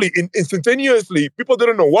literally, instantaneously, people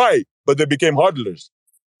didn't know why, but they became hodlers,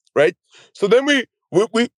 right? So then we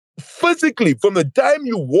physically, from the time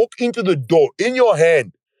you walk into the door, in your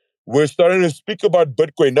hand, we're starting to speak about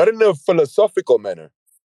Bitcoin, not in a philosophical manner,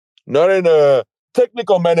 not in a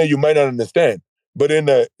technical manner you might not understand, but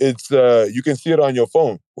you can see it on your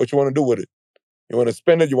phone. What you want to do with it? You want to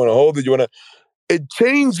spend it? You want to hold it? It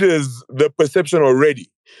changes the perception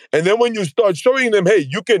already. And then when you start showing them, hey,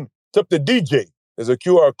 you can tip the DJ. There's a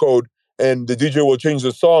QR code and the DJ will change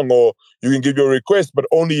the song, or you can give your request, but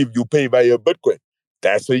only if you pay via Bitcoin.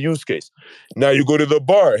 That's a use case. Now you go to the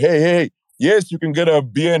bar. Hey, yes, you can get a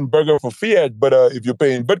beer and burger for fiat, but if you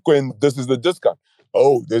pay in Bitcoin, this is the discount.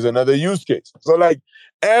 Oh, there's another use case. So like,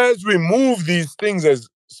 as we move these things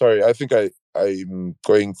sorry, I think I'm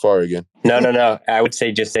going far again. No. I would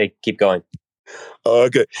say keep going.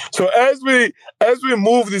 Okay. So as we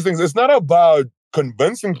move these things, it's not about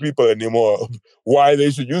convincing people anymore of why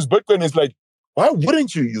they should use Bitcoin. It's like, why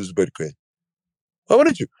wouldn't you use Bitcoin? Why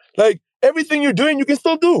wouldn't you? Like, everything you're doing, you can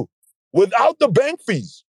still do without the bank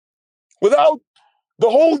fees, without the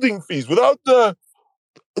holding fees, without the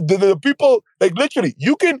people. Like, literally,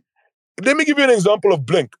 you can. Let me give you an example of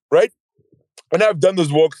Blink, right? And I've done this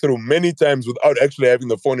walkthrough many times without actually having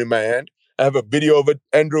the phone in my hand. I have a video of it.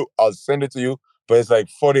 Andrew, I'll send it to you. but it's like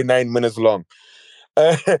 49 minutes long.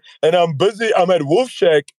 And I'm busy. I'm at Wolf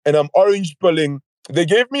Shack and I'm orange pilling. They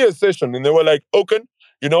gave me a session and they were like, Oken,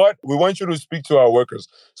 you know what? We want you to speak to our workers.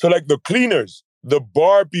 So like the cleaners, the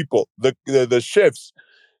bar people, the chefs,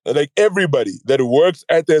 like everybody that works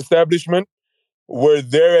at the establishment were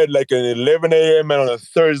there at like an 11 a.m. on a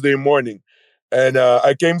Thursday morning. And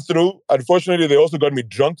I came through. Unfortunately, they also got me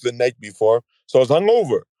drunk the night before. So I was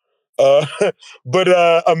hungover. Uh, but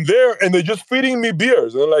I'm there and they're just feeding me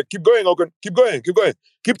beers. And they're like, keep going, Oken, keep going, keep going.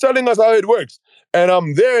 Keep telling us how it works. And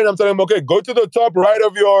I'm there and I'm telling them, okay, go to the top right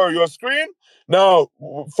of your screen. Now,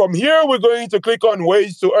 from here, we're going to click on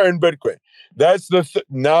ways to earn Bitcoin. That's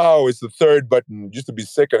now it's the third button. It used to be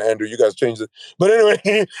second, Andrew. You guys changed it. But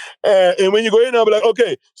anyway, and when you go in, I'll be like,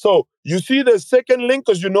 okay, so you see the second link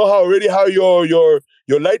because you know how your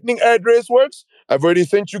Lightning address works. I've already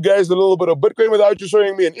sent you guys a little bit of Bitcoin without you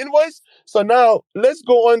showing me an invoice. So now let's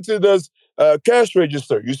go on to this cash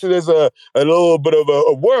register. You see there's a little bit of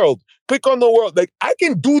a world. Click on the world. Like I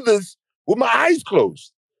can do this with my eyes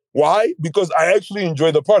closed. Why? Because I actually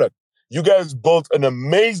enjoy the product. You guys built an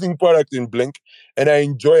amazing product in Blink, and I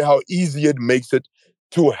enjoy how easy it makes it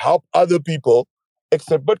to help other people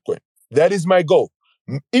accept Bitcoin. That is my goal.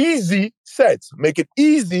 Easy sets. Make it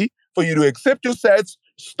easy for you to accept your sets,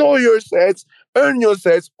 store your sets, earn your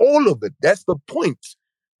sets, all of it. That's the point,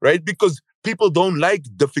 right? Because people don't like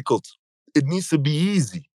difficult. It needs to be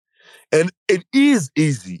easy. And it is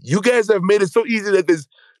easy. You guys have made it so easy that there's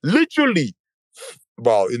literally,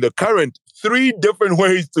 well, in the current 3 different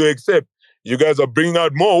ways to accept. You guys are bringing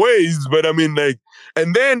out more ways, but I mean, like,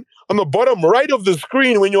 and then on the bottom right of the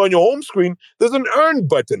screen, when you're on your home screen, there's an earn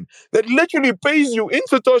button that literally pays you in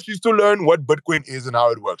Satoshis to learn what Bitcoin is and how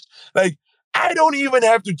it works. Like, I don't even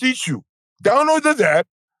have to teach you. Download the app,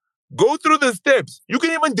 go through the steps. You can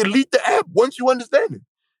even delete the app once you understand it.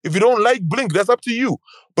 If you don't like Blink, that's up to you.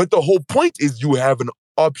 But the whole point is you have an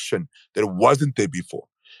option that wasn't there before.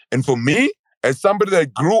 And for me, as somebody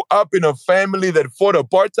that grew up in a family that fought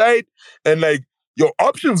apartheid, and like, your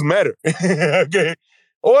options matter. Okay?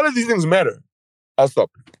 All of these things matter. I'll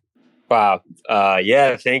stop. Wow.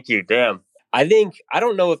 Yeah, thank you. Damn. I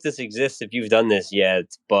don't know if this exists, if you've done this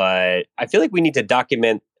yet, but I feel like we need to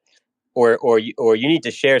document or you need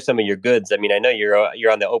to share some of your goods. I mean, I know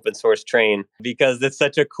you're on the open source train because it's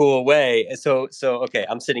such a cool way. So okay,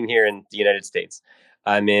 I'm sitting here in the United States.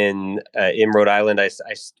 I'm in Rhode Island. I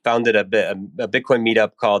founded a Bitcoin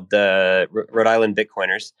meetup called the Rhode Island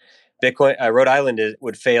Bitcoiners. Rhode Island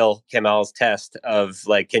would fail Kemal's test of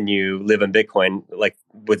like, can you live in Bitcoin, like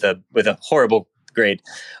with a horrible grade,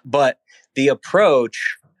 but the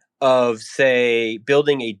approach of, say,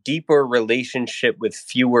 building a deeper relationship with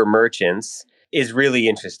fewer merchants is really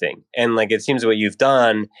interesting. And like, it seems what you've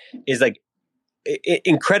done is like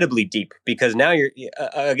incredibly deep, because now you're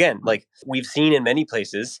again, like we've seen in many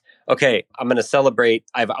places, okay, I'm going to celebrate,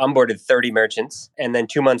 I've onboarded 30 merchants, and then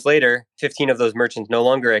 2 months later 15 of those merchants no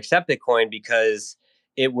longer accept Bitcoin because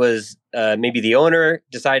it was maybe the owner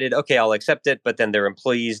decided, okay, I'll accept it, but then their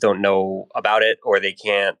employees don't know about it, or they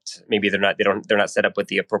can't, maybe they're not set up with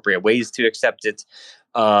the appropriate ways to accept it.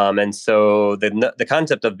 And so the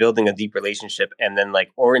concept of building a deep relationship and then like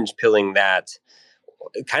orange pilling that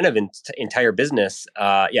kind of entire business,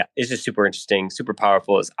 it's just super interesting, super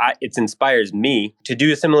powerful. It inspires me to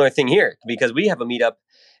do a similar thing here, because we have a meetup,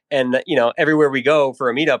 and everywhere we go for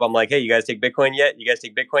a meetup, I'm like, hey, you guys take Bitcoin yet? You guys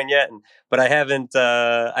take Bitcoin yet? But I haven't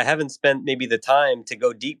spent maybe the time to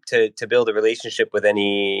go deep to build a relationship with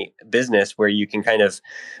any business where you can kind of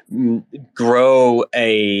grow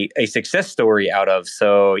a success story out of.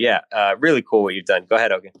 So really cool what you've done. Go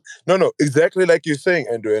ahead, Ogen. No, exactly like you're saying,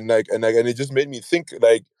 Andrew, and it just made me think.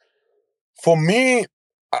 Like, for me,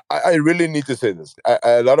 I really need to say this.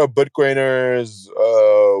 A lot of Bitcoiners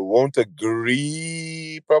won't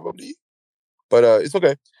agree, probably, but it's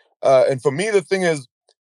okay. And for me, the thing is,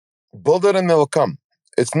 build it and they'll come.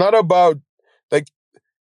 It's not about, like,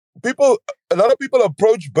 people. A lot of people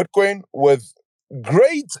approach Bitcoin with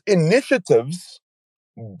great initiatives,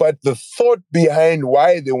 but the thought behind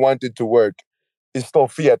why they want it to work is still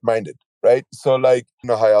fiat minded, right? So like, I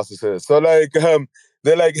don't know how else to say this. So like,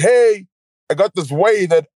 they're like, hey, I got this way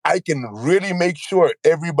that I can really make sure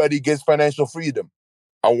everybody gets financial freedom.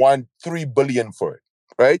 I want 3 billion for it,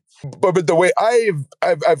 right? But the way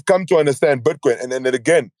I've come to understand Bitcoin, and then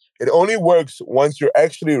again, it only works once you're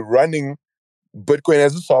actually running Bitcoin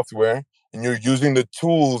as a software and you're using the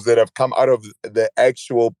tools that have come out of the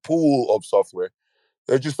actual pool of software.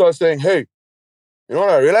 That you start saying, hey, you know what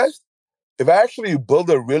I realized? If I actually build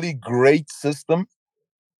a really great system,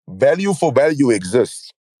 value for value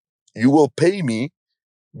exists. You will pay me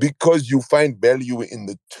because you find value in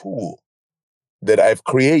the tool that I've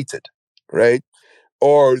created, right?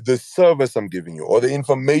 Or the service I'm giving you, or the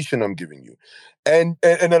information I'm giving you. And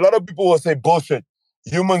a lot of people will say, bullshit,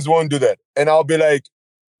 humans won't do that. And I'll be like,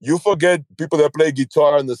 you forget people that play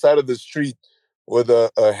guitar on the side of the street with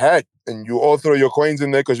a hat, and you all throw your coins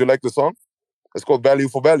in there because you like the song? It's called value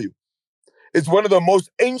for value. It's one of the most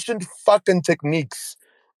ancient fucking techniques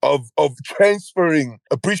of transferring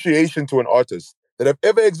appreciation to an artist that have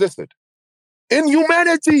ever existed in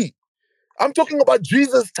humanity. I'm talking about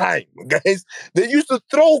Jesus' time, guys. They used to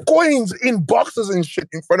throw coins in boxes and shit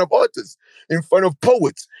in front of artists, in front of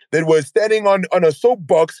poets that were standing on a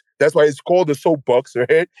soapbox. That's why it's called a soapbox,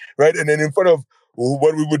 right? Right? And then in front of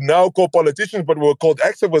what we would now call politicians, but were called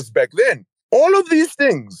activists back then. All of these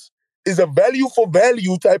things is a value for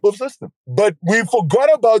value type of system. But we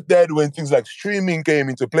forgot about that when things like streaming came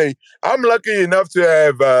into play. I'm lucky enough to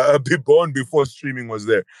have been born before streaming was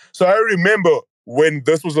there. So I remember when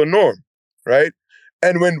this was a norm, right?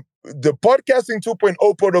 And when the podcasting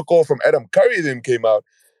 2.0 protocol from Adam Curry then came out,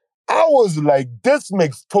 I was like, this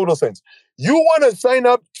makes total sense. You want to sign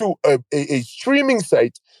up to a streaming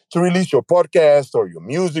site to release your podcast or your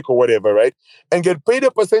music or whatever, right? And get paid a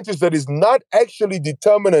percentage that is not actually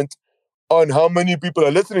determinant on how many people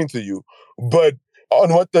are listening to you, but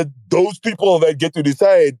on what those people that get to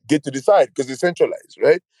decide because it's centralized,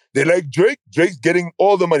 right? They like Drake. Drake's getting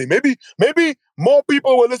all the money. Maybe more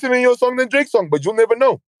people were listening to your song than Drake's song, but you'll never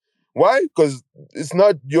know. Why? Because it's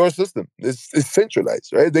not your system. It's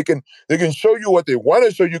centralized, right? They can show you what they want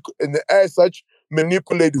to show you, and as such,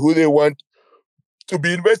 manipulate who they want to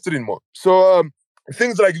be invested in more. So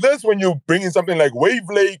things like this, when you bring in something like Wave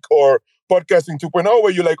Lake or Podcasting 2.0,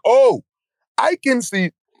 where you're like, oh, I can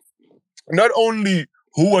see not only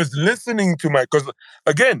who was listening to because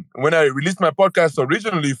again, when I released my podcast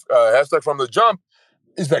originally, hashtag from the jump,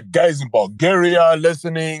 it's like guys in Bulgaria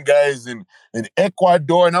listening, guys in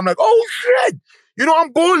Ecuador, and I'm like, oh shit,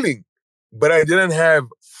 I'm bowling. But I didn't have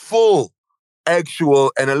full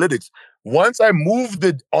actual analytics. Once I moved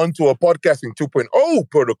it onto a podcasting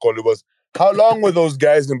 2.0 protocol, it was how long were those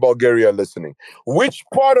guys in Bulgaria listening? Which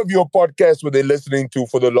part of your podcast were they listening to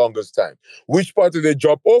for the longest time? Which part did they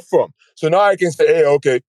drop off from? So now I can say, hey,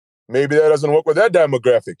 okay, maybe that doesn't work with that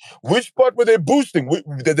demographic. Which part were they boosting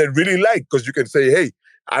that they really like? Because you can say, hey,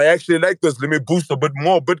 I actually like this. Let me boost a bit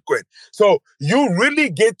more Bitcoin. So you really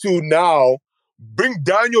get to now bring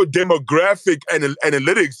down your demographic and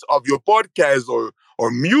analytics of your podcast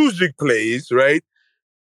or music plays, right?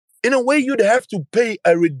 In a way, you'd have to pay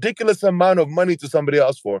a ridiculous amount of money to somebody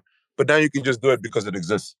else for, but now you can just do it because it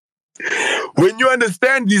exists. When you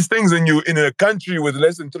understand these things and you're in a country with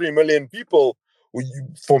less than 3 million people,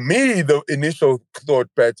 for me, the initial thought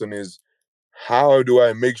pattern is, how do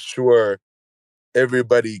I make sure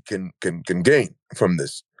everybody can gain from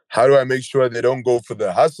this? How do I make sure they don't go for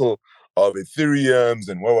the hustle of Ethereums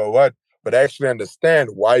and what, but actually understand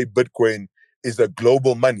why Bitcoin is a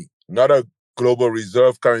global money, not a global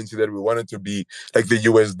reserve currency that we want it to be like the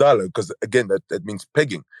US dollar, because again, that means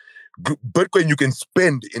pegging. Bitcoin you can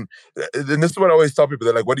spend in, and this is what I always tell people.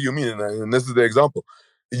 They're like, what do you mean? And this is the example.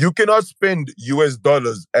 You cannot spend US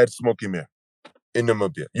dollars at Smoky Mare in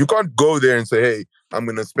Namibia. You can't go there and say, hey, I'm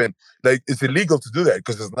going to spend. Like, it's illegal to do that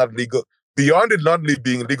because it's not legal. Beyond it not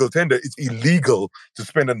being legal tender, it's illegal to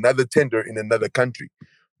spend another tender in another country.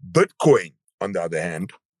 Bitcoin, on the other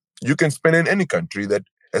hand, you can spend in any country that,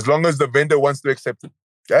 as long as the vendor wants to accept it.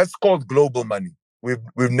 That's called global money. We've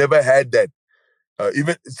never had that.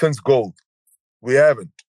 Even since gold, we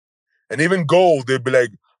haven't. And even gold, they'd be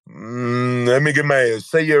like, let me get my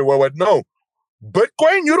sayer, what? No.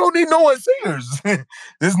 Bitcoin, you don't need no one sayers.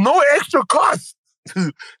 There's no extra cost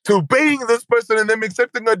to paying this person and them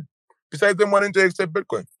accepting it, besides them wanting to accept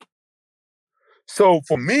Bitcoin. So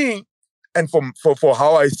for me, and for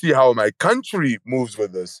how I see how my country moves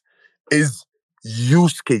with this, is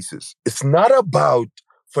use cases. It's not about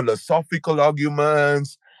philosophical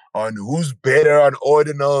arguments on who's better on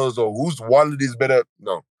ordinals or whose wallet is better.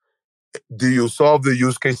 No. Do you solve the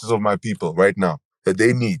use cases of my people right now that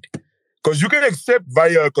they need? Because you can accept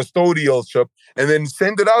via a custodialship and then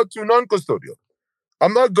send it out to non-custodial.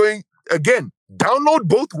 I'm not going, again, download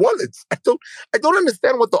both wallets. I don't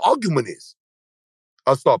understand what the argument is.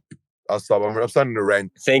 I'll stop. I'm starting to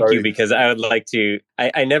rant. Thank Sorry. you, because I would like to,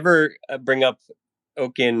 I never bring up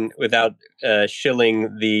Okin without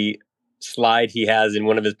shilling the slide he has in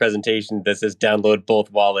one of his presentations that says download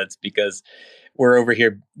both wallets, because we're over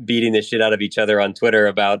here beating the shit out of each other on Twitter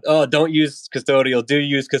about, oh, don't use custodial, do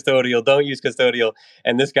use custodial, don't use custodial.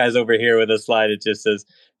 And this guy's over here with a slide. It just says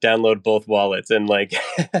download both wallets. And like,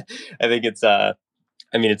 I think it's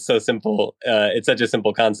I mean, it's so simple. It's such a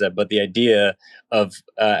simple concept, but the idea of,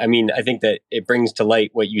 I think that it brings to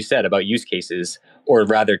light what you said about use cases, or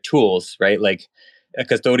rather tools, right? Like a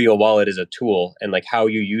custodial wallet is a tool, and like how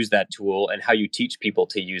you use that tool and how you teach people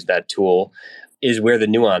to use that tool is where the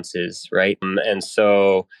nuance is, right? And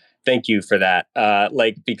so thank you for that.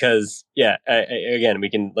 Because again, we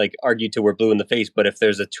can like argue till we're blue in the face, but if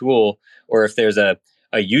there's a tool or if there's a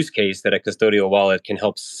use case that a custodial wallet can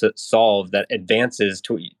help solve that advances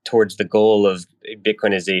towards the goal of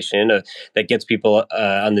Bitcoinization, that gets people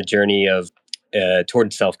on the journey of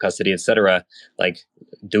towards self-custody, etc., like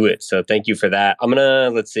do it. So thank you for that. I'm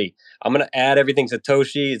gonna add everything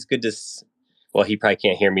Satoshi. It's good to well, he probably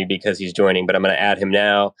can't hear me because he's joining, but I'm gonna add him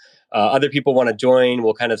now. Other people want to join,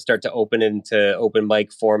 we'll kind of start to open into open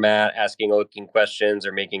mic format, asking questions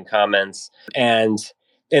or making comments. And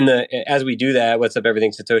as we do that, what's up,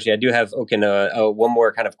 everything Satoshi? I do have one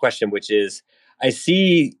more kind of question, which is, I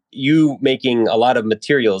see you making a lot of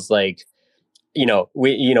materials like,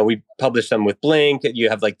 we publish some with Blink. You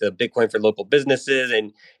have like the Bitcoin for local businesses,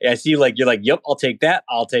 and I see like you're like, yep, I'll take that,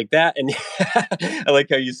 and I like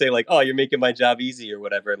how you say like, oh, you're making my job easy or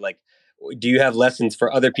whatever. Like, do you have lessons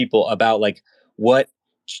for other people about like what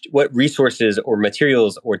resources or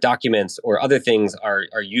materials or documents or other things are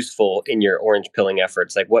useful in your orange pilling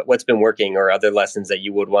efforts? Like what's been working, or other lessons that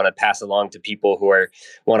you would want to pass along to people who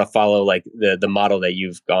want to follow like the model that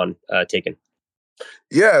you've taken?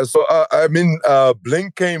 Yeah, so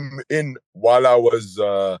Blink came in while I was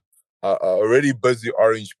already busy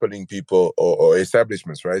orange pilling people or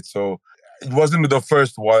establishments, right? So it wasn't the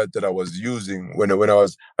first wallet that I was using when I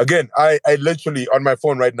was, again, I literally on my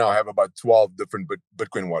phone right now I have about 12 different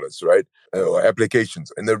Bitcoin wallets, right? Or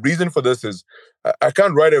applications. And the reason for this is I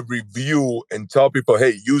can't write a review and tell people,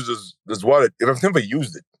 hey, use this wallet if I've never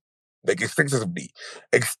used it. Like extensively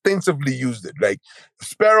used it. Like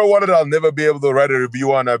Sparrow Wallet, I'll never be able to write a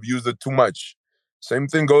review on. I've used it too much. Same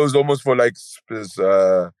thing goes almost for like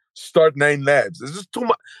Start9 Labs. It's just too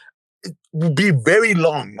much. It would be very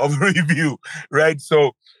long of a review, right?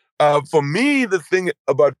 So, for me, the thing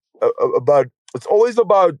about it's always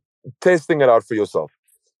about testing it out for yourself,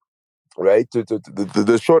 right?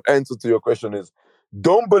 The short answer to your question is,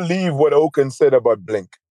 don't believe what Oaken said about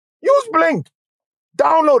Blink. Use Blink.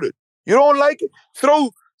 Download it. You don't like it? Throw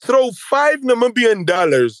 $5 Namibian.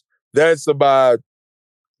 That's about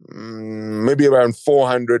maybe around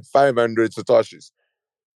 400, 500 Satoshis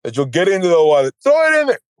that you'll get into the wallet. Throw it in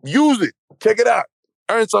there. Use it. Check it out.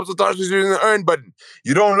 Earn some Satoshis using the earn button.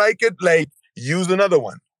 You don't like it? Like, use another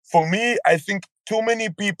one. For me, I think too many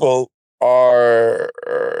people are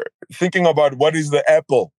thinking about what is the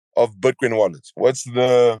Apple of Bitcoin wallets. What's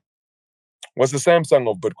the Samsung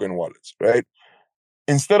of Bitcoin wallets, right?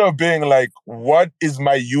 Instead of being like, what is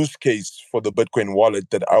my use case for the Bitcoin wallet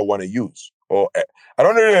that I want to use? Or I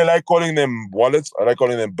don't really like calling them wallets. I like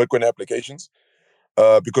calling them Bitcoin applications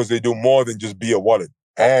because they do more than just be a wallet.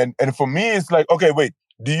 And for me, it's like, okay, wait,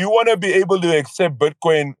 do you want to be able to accept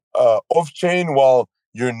Bitcoin off-chain while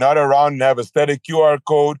you're not around and have a static QR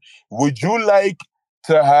code? Would you like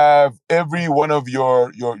to have every one of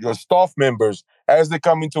your staff members, as they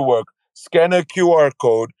come into work, scan a QR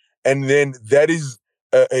code, and then that is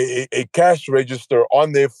a cash register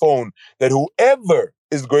on their phone that whoever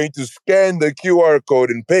is going to scan the QR code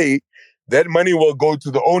and pay, that money will go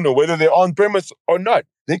to the owner, whether they're on premise or not.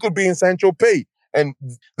 They could be in Sancho Pay, and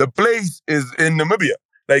the place is in Namibia.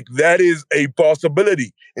 Like, that is a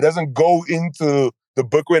possibility. It doesn't go into the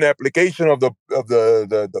Bitcoin application of the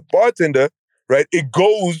bartender, right? It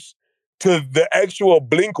goes to the actual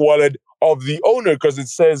Blink wallet of the owner because it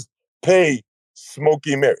says pay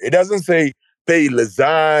Smokey Mary. It doesn't say pay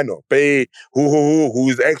Lazan or pay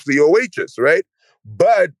who's actually your waitress, right?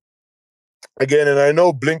 But again, and I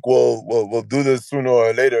know Blink will do this sooner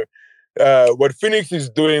or later, what Phoenix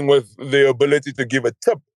is doing with the ability to give a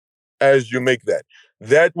tip as you make that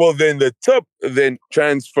will then, the tip then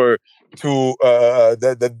transfer to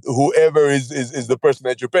that whoever is the person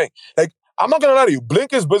that you're paying. Like, I'm not gonna lie to you,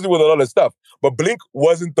 Blink is busy with a lot of stuff, but Blink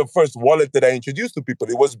wasn't the first wallet that I introduced to people.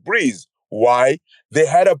 It was Breeze. Why? They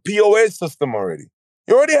had a POS system already.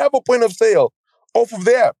 You already have a point of sale off of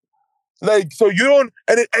there. Like, so you don't,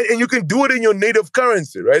 and you can do it in your native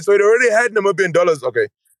currency, right? So it already had Namibian dollars. Okay,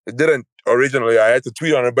 it didn't originally. I had to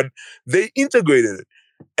tweet on it, but they integrated it.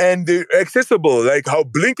 And they're accessible, like how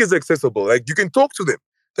Blink is accessible. Like, you can talk to them.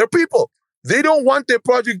 They're people. They don't want their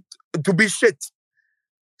project to be shit.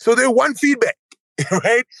 So they want feedback,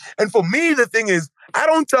 right? And for me, the thing is, I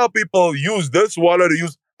don't tell people use this wallet or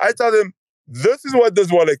use. I tell them, this is what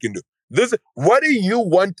this wallet can do. What do you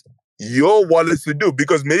want your wallet to do?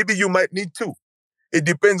 Because maybe you might need two. It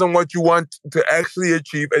depends on what you want to actually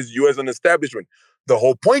achieve as you as an establishment. The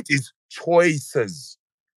whole point is choices.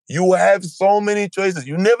 You have so many choices.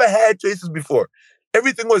 You never had choices before.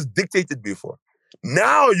 Everything was dictated before.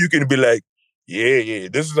 Now you can be like, yeah,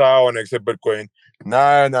 this is how I want to accept Bitcoin.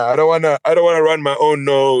 Nah, I don't wanna run my own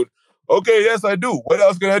node. Okay, yes, I do. What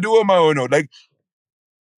else can I do on my own node? Like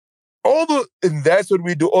and that's what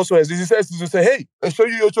we do also as Easy says, is to say, hey, let's show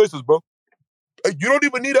you your choices, bro. You don't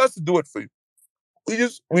even need us to do it for you.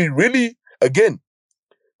 We really, again,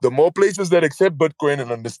 the more places that accept Bitcoin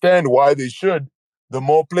and understand why they should, the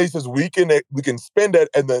more places we can spend it,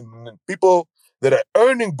 and then people that are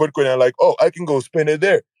earning Bitcoin are like, oh, I can go spend it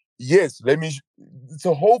there. Yes, it's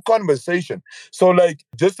a whole conversation. So, like,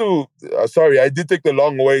 just to, sorry, I did take the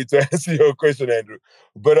long way to answer your question, Andrew.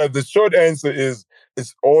 But the short answer is,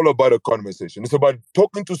 it's all about a conversation. It's about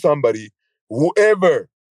talking to somebody, whoever,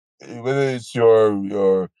 whether it's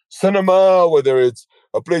your cinema, whether it's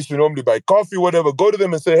a place you normally buy coffee, whatever, go to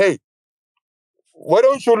them and say, hey, what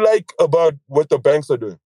don't you like about what the banks are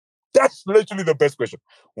doing? That's literally the best question.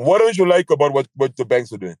 What don't you like about what the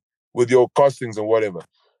banks are doing with your costings and whatever?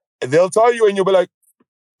 And they'll tell you and you'll be like,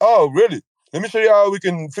 oh, really? Let me show you how we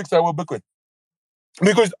can fix that with Bitcoin.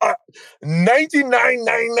 Because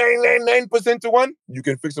 99.9999% to one, you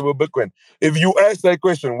can fix it with Bitcoin. If you ask that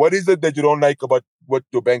question, what is it that you don't like about what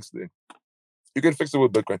your bank's doing? You can fix it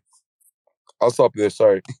with Bitcoin. I'll stop there.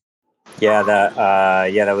 Sorry. Yeah,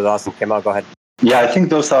 that was awesome. Kemal, go ahead. Yeah, I think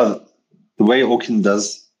those are the way Okin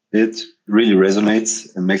does it really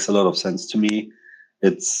resonates and makes a lot of sense to me.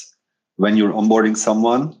 It's when you're onboarding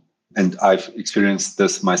someone, and I've experienced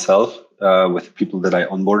this myself with people that I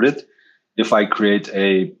onboarded. If I create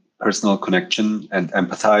a personal connection and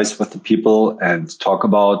empathize with the people and talk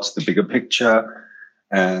about the bigger picture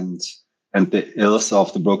and the ills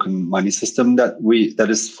of the broken money system that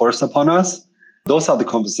is forced upon us, those are the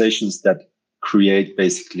conversations that create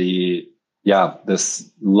basically, this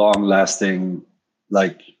long lasting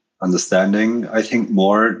understanding, I think,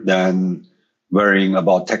 more than worrying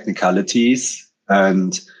about technicalities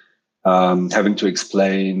and having to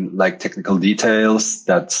explain technical details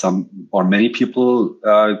that some or many people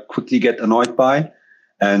quickly get annoyed by.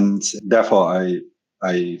 And therefore,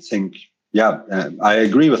 I think, I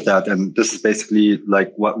agree with that. And this is basically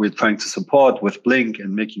what we're trying to support with Blink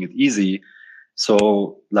and making it easy.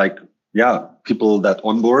 So people that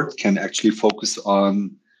onboard can actually focus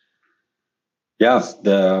on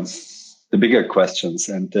the bigger questions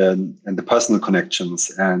and the personal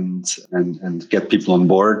connections and get people on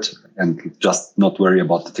board and just not worry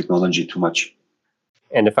about the technology too much.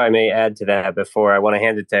 And if I may add to that, before I want to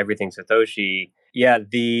hand it to everything Satoshi,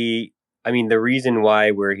 the reason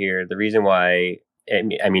why we're here, the reason why,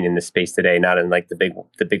 I mean, in this space today, not in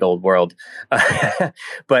the big old world,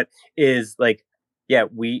 but is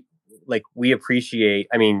we appreciate,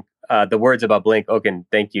 the words about Blink, Okin,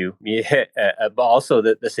 thank you. But also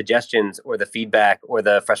the suggestions or the feedback or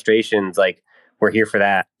the frustrations, we're here for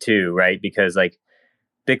that too, right? Because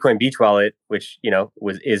Bitcoin Beach Wallet, which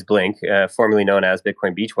is Blink, formerly known as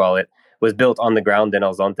Bitcoin Beach Wallet, was built on the ground in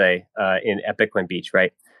El Zonte at Bitcoin Beach,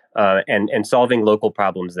 right? And solving local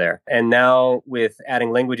problems there. And now with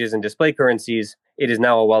adding languages and display currencies, it is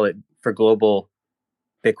now a wallet for global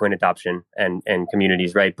Bitcoin adoption and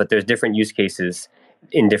communities, right? But there's different use cases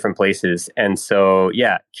in different places. And so,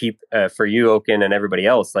 keep for you, Okin, and everybody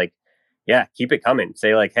else, keep it coming.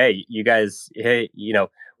 Say hey, you guys, hey,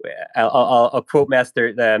 I'll quote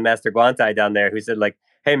Master Guantai down there, who said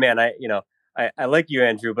hey man, I like you,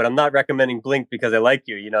 Andrew, but I'm not recommending Blink because I like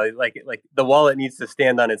you. The wallet needs to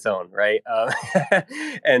stand on its own, right?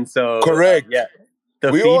 And so, correct.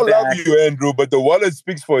 We all love you, Andrew, but the wallet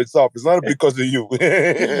speaks for itself. It's not because of you.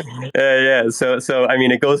 So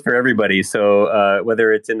it goes for everybody. So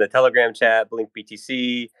whether it's in the Telegram chat, Blink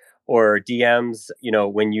BTC, or DMs,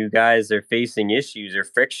 when you guys are facing issues or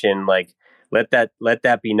friction, let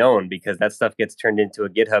that be known, because that stuff gets turned into a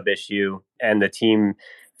GitHub issue, and the team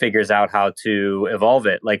figures out how to evolve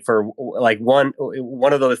it.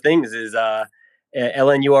 One of those things is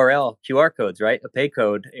LNURL QR codes, right? A pay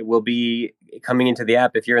code. It will be coming into the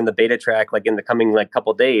app if you're in the beta track, in the coming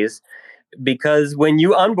couple days, because when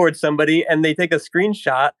you onboard somebody and they take a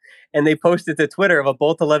screenshot and they post it to Twitter of a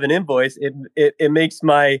Bolt 11 invoice, it makes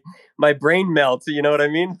my brain melt. You know what I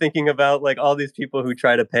mean? Thinking about all these people who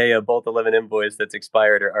try to pay a Bolt 11 invoice that's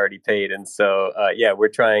expired or already paid. And so, we're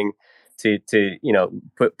trying to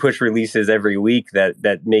push releases every week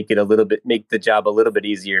that make the job a little bit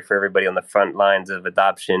easier for everybody on the front lines of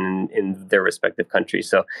adoption in their respective countries.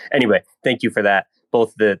 So anyway, thank you for that,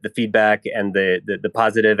 both the feedback and the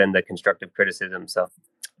positive and the constructive criticism. So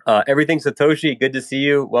Everything Satoshi, good to see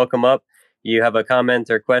you. Welcome up. You have a comment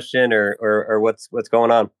or question or what's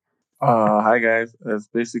going on? Hi guys. It's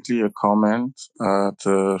basically a comment.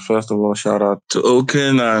 To first of all, shout out to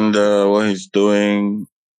Oken and what he's doing.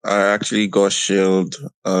 I actually got shilled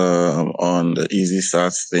on the Easy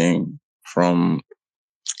Sats thing from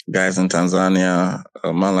guys in Tanzania,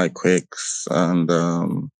 a man like Quicks, and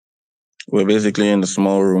we're basically in the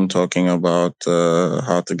small room talking about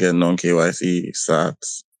how to get non-KYC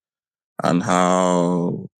Sats and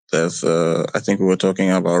how there's I think we were talking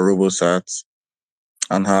about RoboSats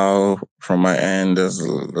and how from my end there's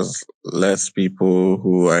less people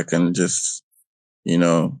who I can just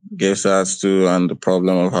give sats to, and the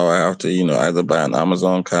problem of how I have to either buy an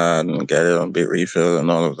Amazon card and get it on Bitrefill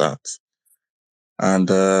and all of that. And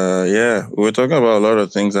yeah, we were talking about a lot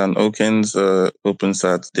of things, and Oken's open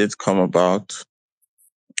sats did come about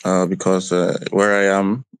because where I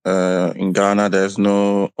am in Ghana,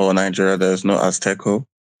 or Nigeria, there's no Azteco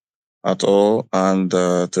at all, and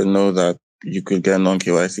to know that you could get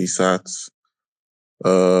non-KYC sats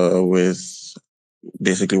with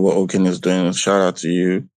basically what Oken is doing. Shout out to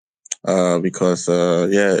you because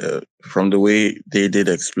from the way they did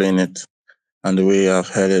explain it and the way I've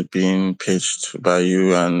heard it being pitched by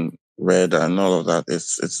you and read and all of that,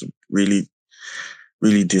 it's really,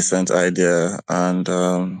 really decent idea. And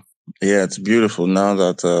it's beautiful now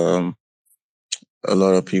that a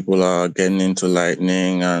lot of people are getting into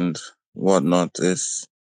Lightning and whatnot. It's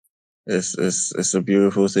a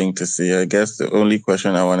beautiful thing to see. I guess the only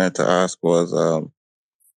question I wanted to ask was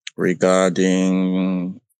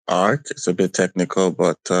regarding art. It's a bit technical,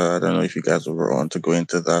 but I don't know if you guys will want to go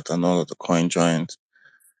into that and all of the coin joins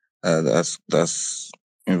that's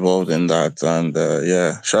involved in that. And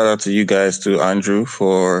shout out to you guys, to Andrew,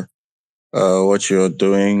 for what you're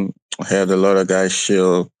doing. I had a lot of guys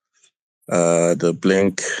shill the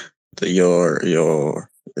Blink, your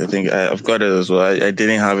I think I've got it as well. I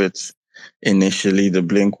didn't have it initially, the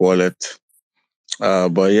Blink wallet.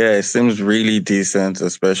 But yeah, it seems really decent,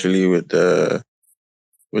 especially with the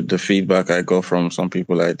feedback I got from some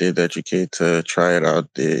people I did educate to try it out.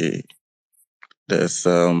 There's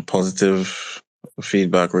positive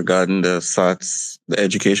feedback regarding the SATs, the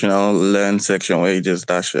educational learn section, where you just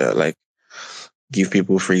give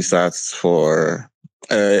people free SATs for.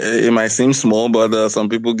 It might seem small, but some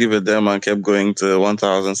people give it them and kept going to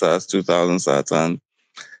 1,000 SATs, 2,000 SATs, and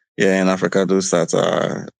in Africa, those stats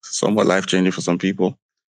are somewhat life-changing for some people.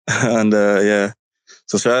 And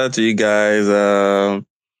so shout out to you guys.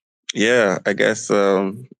 I guess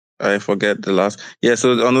I forget the last.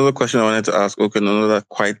 So another question I wanted to ask, another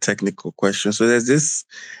quite technical question. So there's this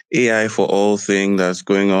AI for all thing that's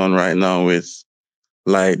going on right now with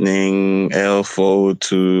Lightning,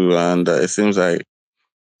 L402, and it seems like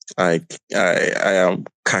I am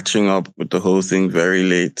catching up with the whole thing very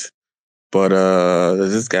late. But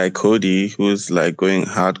there's this guy, Cody, who's going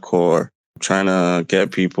hardcore, trying to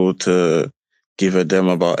get people to give a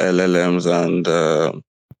demo about LLMs. And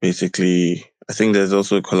basically, I think there's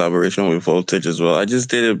also a collaboration with Voltage as well. I just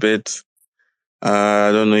did a bit.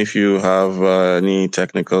 I don't know if you have any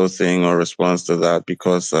technical thing or response to that,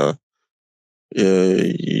 because I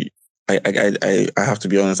have to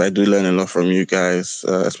be honest, I do learn a lot from you guys,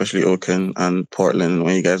 especially Oken and Portland,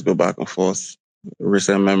 when you guys go back and forth.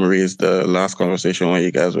 Recent memories, the last conversation when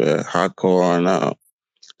you guys were hardcore, and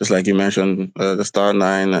just like you mentioned, the Star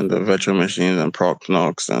 9 and the virtual machines and Proc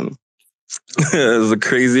Knox, and it was a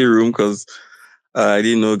crazy room because I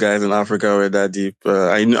didn't know guys in Africa were that deep.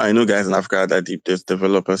 I know guys in Africa are that deep. There's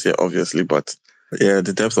developers here, obviously, but the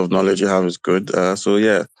depth of knowledge you have is good.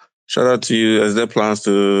 Shout out to you. Is there plans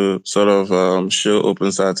to sort of show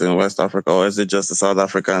OpenSat in West Africa, or is it just a South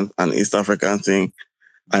African and East African thing?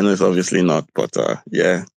 I know it's obviously not, but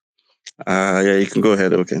you can go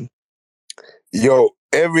ahead, okay. Yo,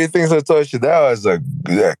 everything Satoshi, that was a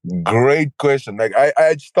great question.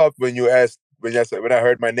 I stopped when you asked, when I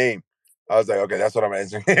heard my name. I was like, okay, that's what I'm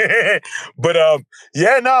answering. But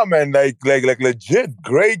man, like legit,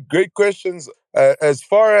 great questions. As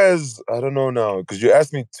far as, I don't know now, because you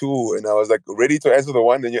asked me two, and I was ready to answer the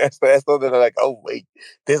one, then you asked the other, and I'm like, oh wait,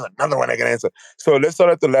 there's another one I can answer. So let's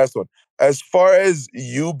start at the last one. As far as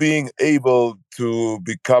you being able to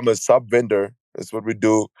become a sub vendor, that's what we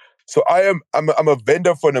do. So I'm a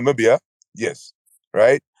vendor for Namibia, yes,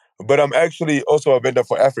 right? But I'm actually also a vendor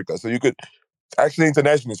for Africa. So you could actually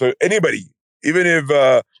internationally. So anybody, even if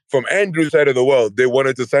from Andrew's side of the world, they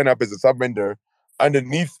wanted to sign up as a sub vendor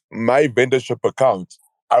underneath my vendorship account,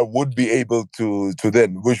 I would be able to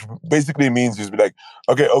then, which basically means just be like,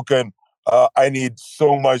 okay, I need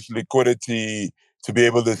so much liquidity to be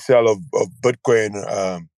able to sell of Bitcoin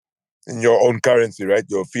in your own currency, right?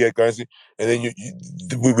 Your fiat currency, and then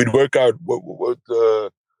we would work out what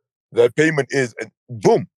that payment is, and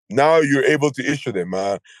boom, now you're able to issue them.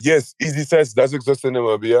 Yes, EasySets does exist in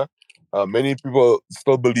Namibia. Many people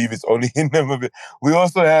still believe it's only in Namibia. We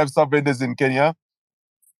also have sub-vendors in Kenya.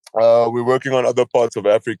 We're working on other parts of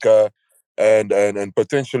Africa and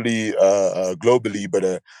potentially globally,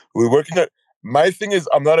 but we're working at. My thing is,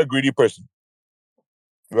 I'm not a greedy person,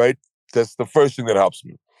 right? That's the first thing that helps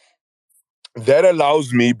me. That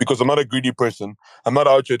allows me, because I'm not a greedy person, I'm not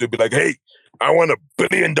out here to be like, hey, I want $1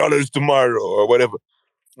 billion tomorrow or whatever.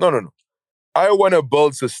 No. I want to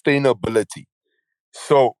build sustainability.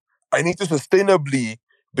 So I need to sustainably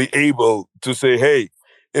be able to say, hey,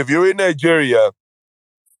 if you're in Nigeria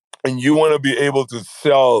and you want to be able to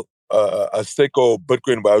sell a Seiko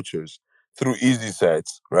Bitcoin vouchers through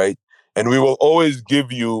EasySets, right? And we will always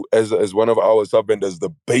give you, as one of our sub vendors, the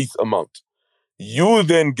base amount. You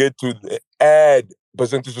then get to add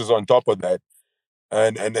percentages on top of that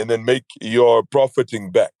and then make your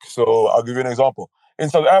profiting back. So I'll give you an example. In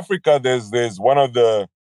South Africa, there's one of the,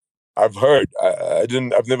 I've heard,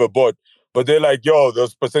 I've never bought, but they're like, yo,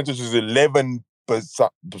 those percentages 11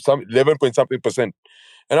 11 point something percent.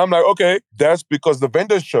 And I'm like, okay, that's because the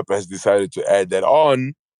vendorship has decided to add that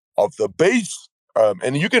on of the base.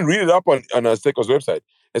 And you can read it up on Seiko's website.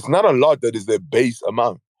 It's not a lot that is their base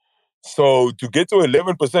amount. So to get to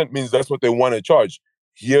 11% means that's what they want to charge.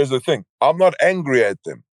 Here's the thing. I'm not angry at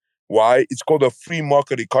them. Why? It's called a free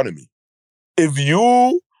market economy. If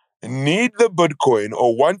you need the Bitcoin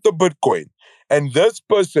or want the Bitcoin, and this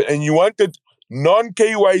person, and you wanted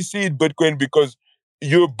non-KYC Bitcoin because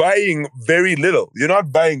you're buying very little. You're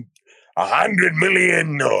not buying 100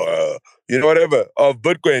 million or, whatever of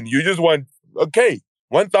Bitcoin. You just want,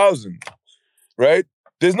 1,000, right?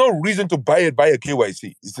 There's no reason to buy it by a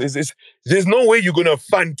KYC. There's no way you're going to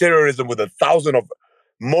fund terrorism with 1,000 of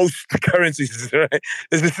most currencies, right?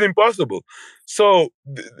 It's impossible. So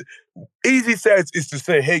EasySets is to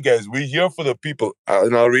say, hey guys, we're here for the people,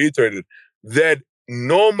 and I'll reiterate it, that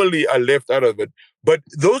normally are left out of it. But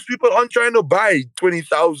those people aren't trying to buy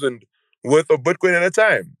 20,000 worth of Bitcoin at a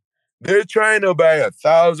time. They're trying to buy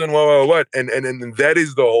 1,000, what. And that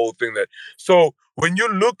is the whole thing. So when you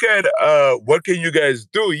look at what can you guys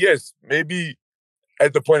do, yes, maybe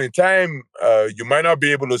at the point in time, you might not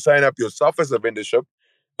be able to sign up yourself as a vendorship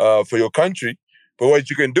for your country. But what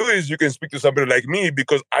you can do is you can speak to somebody like me,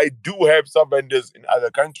 because I do have sub vendors in other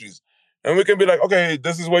countries. And we can be like, okay,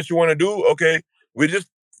 this is what you want to do. Okay, we just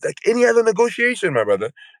like any other negotiation, my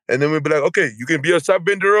brother. And then we'll be like, okay, you can be a sub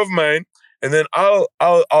vendor of mine. And then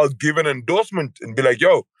I'll give an endorsement and be like,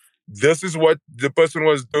 yo, this is what the person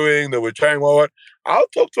was doing. They were trying what. I'll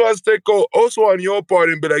talk to Azteco also on your part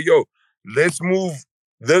and be like, yo, let's move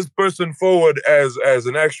this person forward as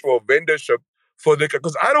an actual vendorship for the,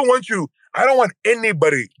 because I don't want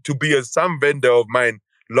anybody to be some vendor of mine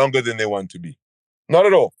longer than they want to be. Not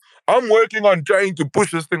at all. I'm working on trying to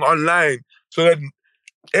push this thing online so that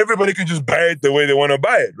everybody can just buy it the way they want to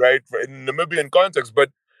buy it, right? In Namibian context. But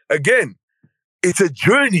again, it's a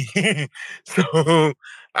journey. So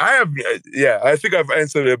I think I've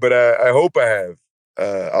answered it, but I hope I have.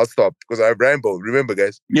 I'll stop because I've rambled. Remember,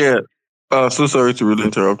 guys. Yeah. So sorry to really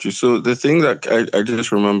interrupt you. So the thing that I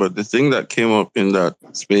just remembered, the thing that came up in that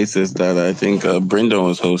space is that I think Brendan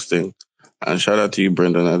was hosting. And shout out to you,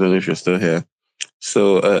 Brendan. I don't know if you're still here.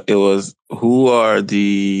 So it was, who are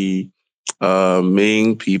the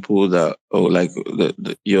main people that, like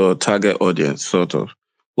your target audience, sort of?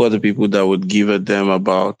 Who are the people that would give a damn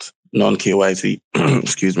about non-KYC,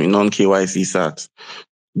 non-KYC SATs?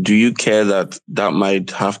 Do you care that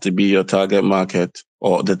might have to be your target market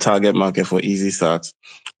or the target market for EasySats?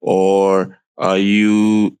 Or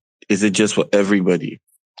is it just for everybody?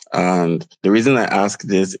 And the reason I ask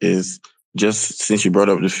this is, just since you brought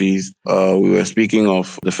up the fees, we were speaking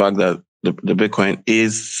of the fact that the Bitcoin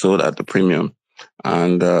is sold at the premium.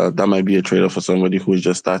 And that might be a trade-off for somebody who is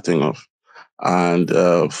just starting off. And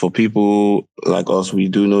for people like us, we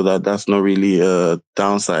do know that that's not really a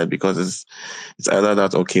downside, because it's either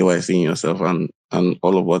that or KYCing yourself, and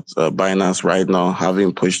all of what Binance right now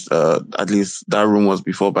having pushed, at least that room was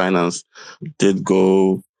before Binance did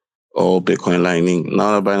go all Bitcoin Lightning.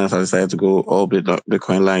 Now that Binance has decided to go all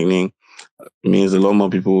Bitcoin Lightning, means a lot more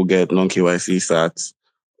people will get non-KYC sats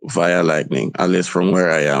via Lightning, at least from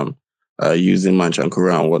where I am, using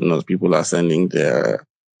Manchankura and whatnot. People are sending their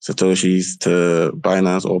Satoshis to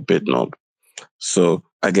Binance or BitNob. So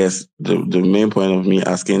I guess the main point of me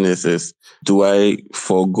asking this is, do I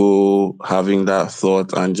forego having that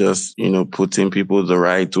thought and just, putting people the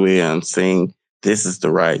right way and saying, this is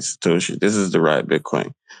the right Satoshi, this is the right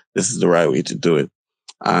Bitcoin? this is the right way to do it.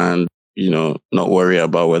 And, not worry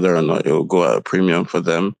about whether or not it will go at a premium for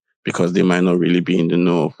them, because they might not really be in the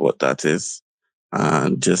know of what that is.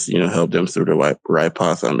 And just, help them through the right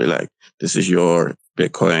path and be like, this is your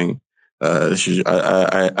Bitcoin. I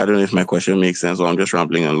don't know if my question makes sense, or I'm just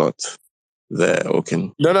rambling a lot there.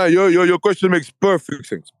 Okay. No, your question makes perfect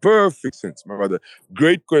sense. Perfect sense, my brother.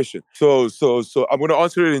 Great question. So I'm gonna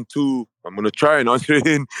answer it in two. I'm gonna try and answer it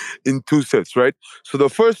in two sets, right? So the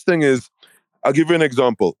first thing is, I'll give you an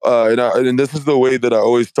example, and this is the way that I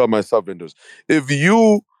always tell my sub vendors: if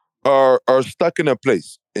you are stuck in a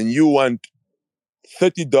place and you want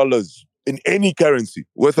 $30 in any currency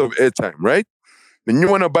worth of airtime, right? And you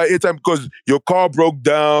want to buy airtime because your car broke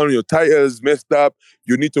down, your tires messed up,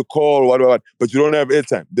 you need to call, whatever, but you don't have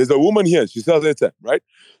airtime. There's a woman here, she sells airtime, right?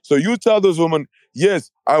 So you tell this woman,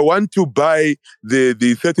 yes, I want to buy the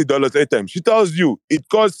 $30 airtime. She tells you it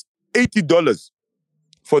costs $80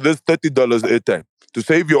 for this $30 airtime to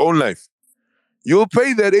save your own life. You'll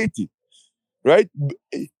pay that 80, right?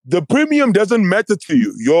 The premium doesn't matter to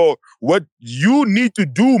you. What you need to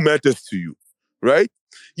do matters to you, right?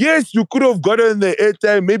 Yes, you could have gotten the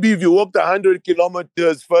airtime. Maybe if you walked 100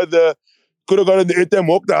 kilometers further, could have gotten the airtime,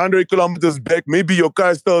 walked 100 kilometers back. Maybe your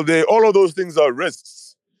car is still there. All of those things are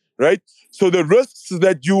risks, right? So the risks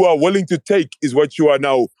that you are willing to take is what you are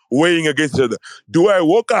now weighing against each other. Do I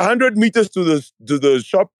walk 100 meters to the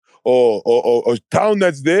shop or town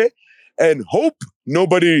that's there and hope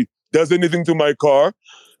nobody does anything to my car,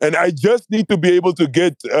 and I just need to be able to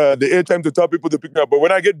get the airtime to tell people to pick me up? But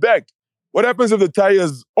when I get back, what happens if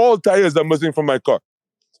all tires are missing from my car?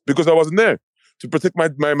 Because I wasn't there to protect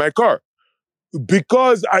my car.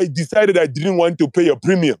 Because I decided I didn't want to pay a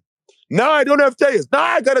premium. Now I don't have tires. Now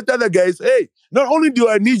I gotta tell the guys, hey, not only do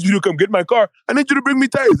I need you to come get my car, I need you to bring me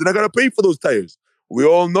tires, and I gotta pay for those tires. We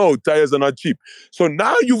all know tires are not cheap. So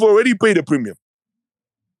now you've already paid a premium.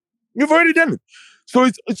 You've already done it. So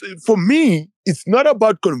it's for me, it's not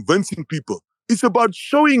about convincing people. It's about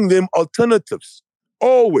showing them alternatives.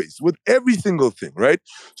 Always, with every single thing, right?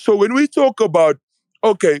 So when we talk about,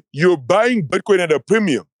 okay, you're buying Bitcoin at a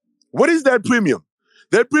premium, what is that premium?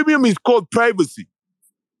 That premium is called privacy.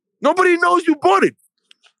 Nobody knows you bought it.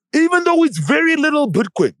 Even though it's very little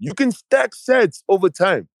Bitcoin, you can stack sats over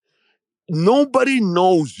time. Nobody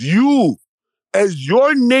knows you as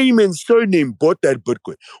your name and surname bought that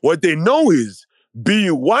Bitcoin. What they know is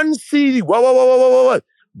B1C, what,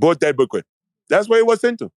 bought that Bitcoin. That's where it was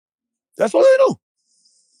sent to. That's all they know.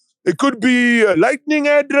 It could be a lightning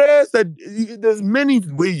address. There's many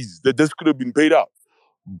ways that this could have been paid out.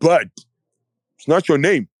 But it's not your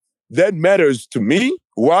name. That matters to me.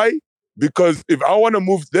 Why? Because if I want to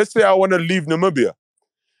move, let's say I want to leave Namibia,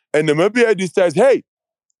 and Namibia decides, hey,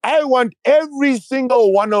 I want every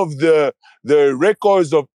single one of the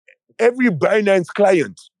records of every Binance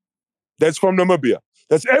client that's from Namibia,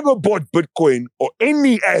 that's ever bought Bitcoin or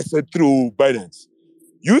any asset through Binance.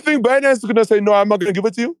 You think Binance is going to say, no, I'm not going to give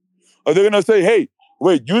it to you? Or they're going to say, hey,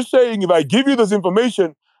 wait, you're saying if I give you this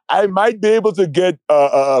information, I might be able to get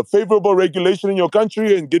a favorable regulation in your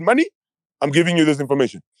country and get money? I'm giving you this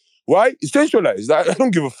information. Why? It's centralized. I don't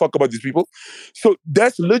give a fuck about these people. So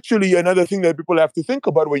that's literally another thing that people have to think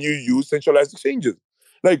about when you use centralized exchanges.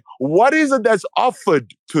 Like, what is it that's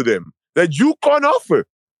offered to them that you can't offer?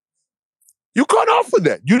 You can't offer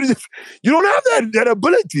that. You don't have that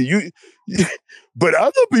ability. But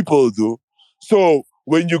other people do. So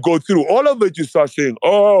when you go through all of it, you start saying,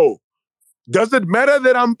 oh, does it matter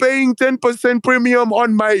that I'm paying 10% premium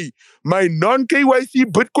on my non-KYC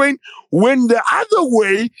Bitcoin, when the other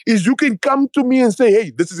way is you can come to me and say,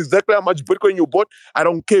 hey, this is exactly how much Bitcoin you bought. I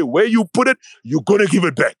don't care where you put it. You're going to give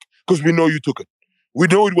it back because we know you took it. We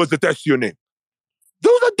know it was attached to your name.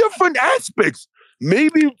 Those are different aspects.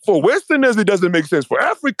 Maybe for Westerners, it doesn't make sense. For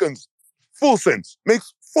Africans, full sense.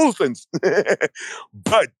 Makes full sense.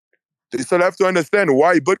 But they still have to understand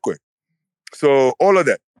why Bitcoin. So all of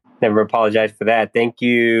that. Never apologize for that. Thank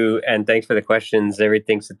you. And thanks for the questions.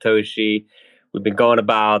 Everything Satoshi. We've been going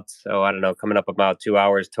about, I don't know, coming up about 2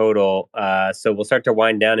 hours total. So we'll start to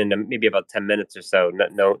wind down in maybe about 10 minutes or so.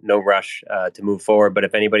 No rush to move forward. But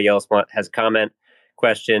if anybody else has a comment,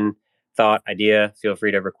 question, thought, idea, feel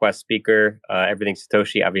free to request speaker. Everything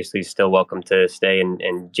Satoshi, obviously, still welcome to stay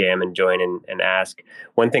and jam and join and ask.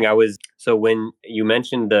 One thing so when you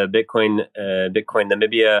mentioned the Bitcoin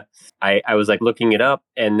Namibia, I was like looking it up,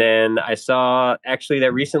 and then I saw actually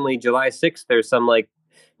that recently, July 6th, there's some like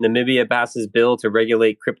Namibia passes bill to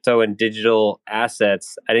regulate crypto and digital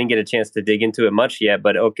assets. I didn't get a chance to dig into it much yet,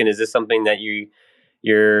 but Oken, is this something that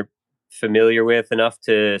you're familiar with enough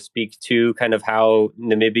to speak to kind of how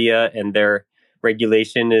Namibia and their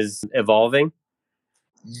regulation is evolving?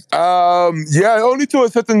 Yeah, only to a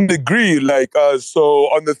certain degree. So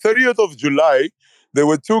on the 30th of July, there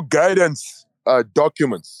were two guidance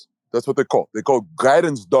documents. That's what they call. They call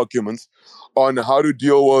guidance documents on how to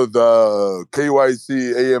deal with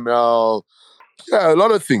KYC, AML, yeah, a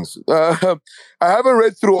lot of things. I haven't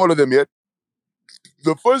read through all of them yet.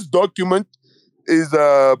 The first document is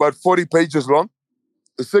about 40 pages long.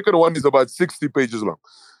 The second one is about 60 pages long.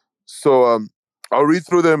 So I'll read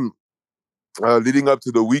through them leading up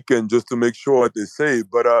to the weekend just to make sure what they say.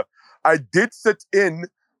 But I did sit in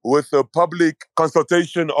with a public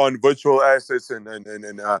consultation on virtual assets and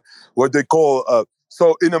what they call.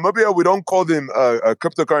 So in Namibia, we don't call them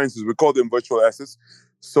cryptocurrencies. We call them virtual assets.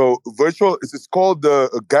 So it's called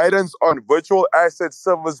the Guidance on Virtual Asset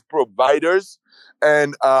Service Providers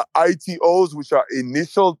and ITOs, which are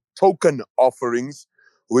initial token offerings,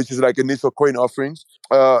 which is like initial coin offerings,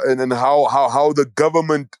 and then how the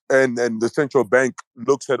government and the central bank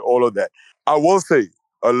looks at all of that. I will say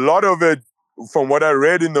a lot of it, from what I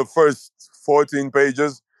read in the first 14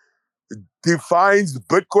 pages, defines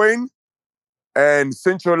Bitcoin and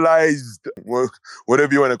centralized,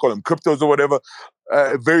 whatever you want to call them, cryptos or whatever,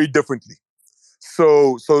 very differently.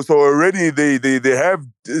 So already they have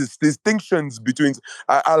distinctions between.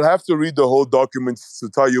 I'll have to read the whole documents to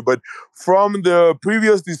tell you, but from the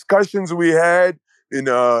previous discussions we had in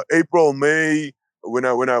April, May, when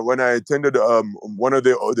I attended one of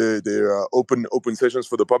their open sessions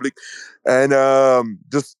for the public, and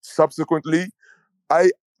just subsequently,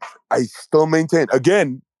 I still maintain.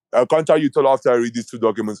 Again, I can't tell you till after I read these two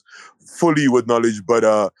documents fully with knowledge,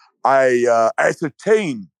 but I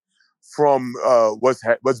ascertain from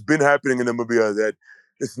what's been happening in Namibia that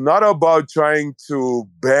it's not about trying to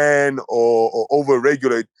ban or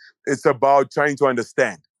over-regulate. It's about trying to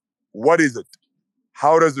understand. What is it?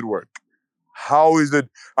 How does it work? How is it?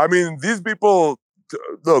 I mean, these people,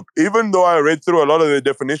 look, even though I read through a lot of the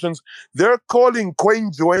definitions, they're calling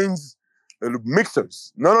coin joins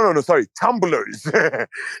mixers. No, sorry, tumblers.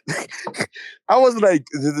 I was like,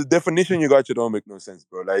 the definition you got, you don't make no sense,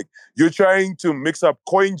 bro. Like, you're trying to mix up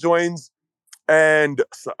coin joins and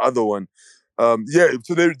the other one. Yeah,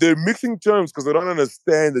 so they're mixing terms because they don't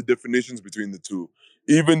understand the definitions between the two.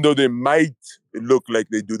 Even though they might look like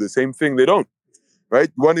they do the same thing, they don't. Right?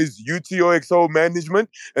 One is UTXO management,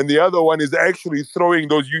 and the other one is actually throwing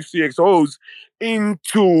those UCXOs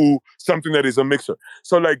into something that is a mixer.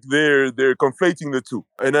 So like they're conflating the two.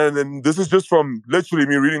 And then this is just from literally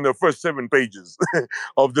me reading the first 7 pages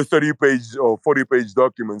of the 30-page or 40-page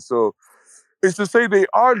document. So it's to say they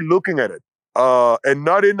are looking at it, and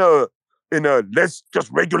not in a let's just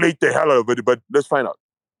regulate the hell out of it, but let's find out.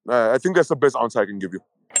 I think that's the best answer I can give you.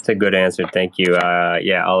 It's a good answer. Thank you.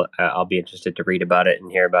 Yeah, I'll be interested to read about it and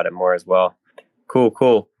hear about it more as well.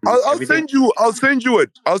 Cool. I'll send you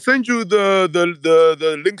it. I'll send you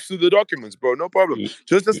the links to the documents, bro. No problem.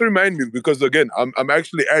 Just remind me, because again, I'm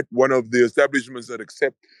actually at one of the establishments that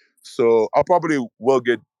accept. So I probably will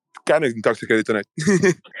get kind of intoxicated tonight.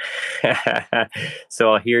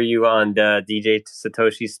 So I'll hear you on DJ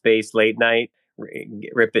Satoshi Space late night.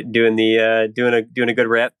 Rip it, doing a good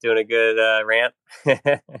rep, doing a good rant.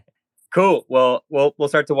 Cool. Well, we'll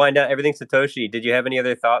start to wind down everything. Satoshi, did you have any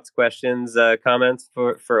other thoughts, questions, comments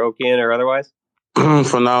for Okian or otherwise?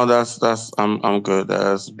 For now, I'm good.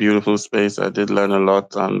 That's beautiful space. I did learn a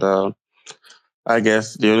lot, and I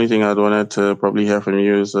guess the only thing I'd wanted to probably hear from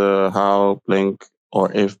you is how Blink,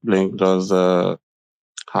 or if Blink does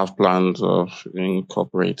have plans of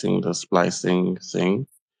incorporating the splicing thing,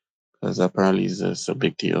 because apparently it's a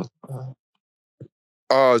big deal.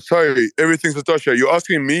 Sorry, everything's Satoshi. Are you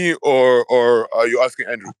asking me or are you asking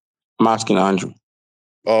Andrew? I'm asking Andrew.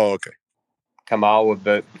 Oh, okay. Kamal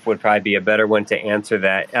would probably be a better one to answer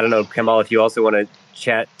that. I don't know, Kamal, if you also want to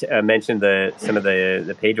chat, mention some of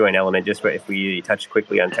the pay join element, just if we touch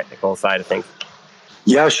quickly on technical side of things.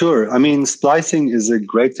 Yeah, sure. I mean, splicing is a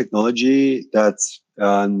great technology that's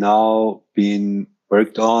now been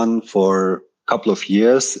worked on for a couple of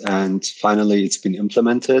years, and finally it's been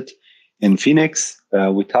implemented in Phoenix.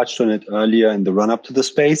 We touched on it earlier in the run-up to the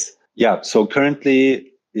space. Yeah, so currently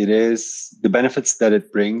the benefits that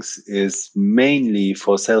it brings is mainly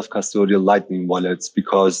for self-custodial Lightning wallets,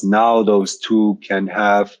 because now those two can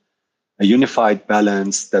have a unified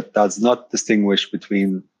balance that does not distinguish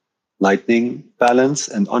between Lightning balance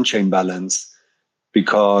and on-chain balance,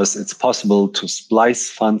 because it's possible to splice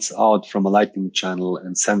funds out from a Lightning channel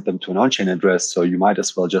and send them to an on-chain address. So you might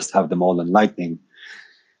as well just have them all in Lightning.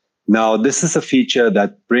 Now, this is a feature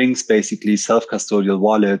that brings basically self-custodial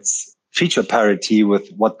wallets feature parity with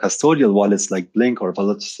what custodial wallets like Blink or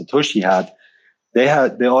Satoshi had, they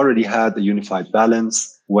already had a unified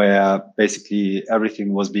balance where basically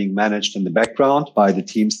everything was being managed in the background by the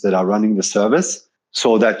teams that are running the service,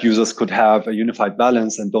 so that users could have a unified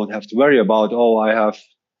balance and don't have to worry about, oh, I have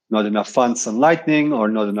not enough funds on Lightning or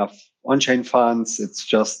not enough on-chain funds. It's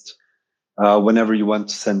just whenever you want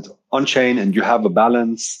to send on-chain and you have a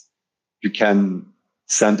balance, you can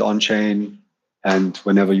send on-chain. And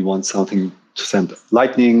whenever you want something to send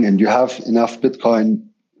Lightning and you have enough Bitcoin,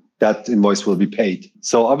 that invoice will be paid.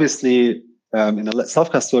 So obviously, in a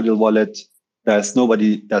self-custodial wallet, there's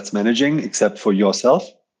nobody that's managing except for yourself.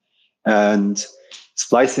 And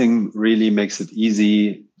splicing really makes it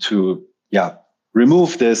easy to,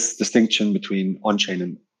 remove this distinction between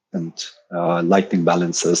on-chain and Lightning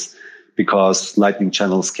balances, because Lightning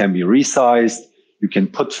channels can be resized. You can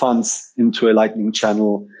put funds into a Lightning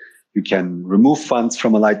channel. You can remove funds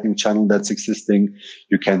from a Lightning channel that's existing.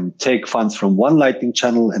 You can take funds from one Lightning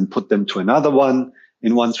channel and put them to another one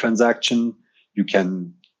in one transaction. You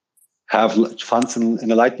can have funds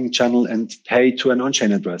in a Lightning channel and pay to an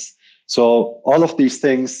on-chain address. So all of these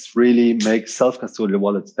things really make self-custodial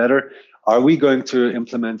wallets better. Are we going to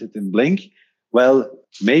implement it in Blink? Well,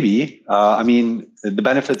 maybe. The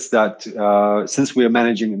benefits that since we are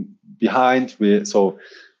managing behind, we're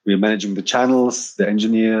managing the channels, the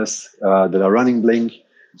engineers that are running Blink.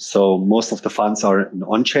 So most of the funds are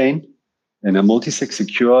on-chain in a multi-sig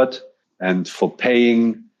secured. And for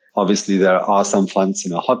paying, obviously there are some funds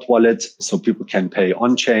in a hot wallet, so people can pay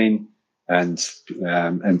on-chain, and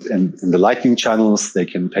in the Lightning channels they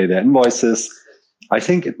can pay their invoices. I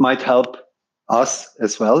think it might help us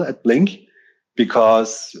as well at Blink,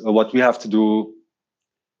 because what we have to do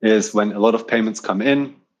is when a lot of payments come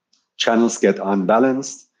in, channels get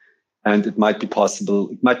unbalanced, and it might be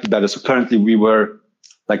better. So currently we were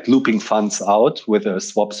like looping funds out with a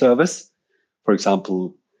swap service, for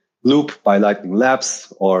example, Loop by Lightning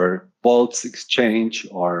Labs or Bolt's Exchange,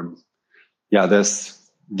 or there's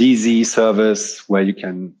DZ service where you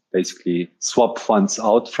can basically swap funds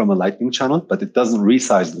out from a Lightning channel, but it doesn't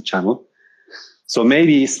resize the channel. So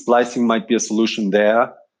maybe splicing might be a solution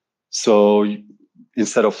there. So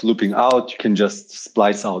instead of looping out, you can just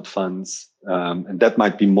splice out funds, and that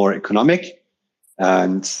might be more economic.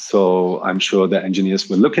 And so I'm sure the engineers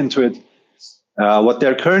will look into it. What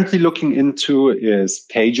they're currently looking into is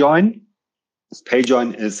PayJoin.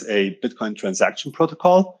 PayJoin is a Bitcoin transaction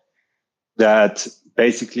protocol that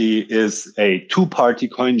basically is a two-party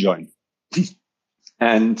coin join.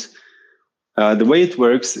 And the way it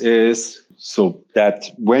works is so that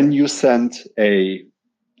when you send a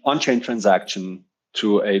on-chain transaction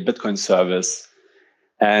to a Bitcoin service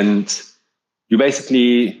and you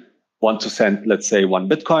basically want to send, let's say, 1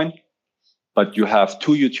 Bitcoin, but you have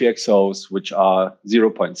 2 UTXOs, which are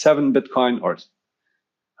 0.7 Bitcoin or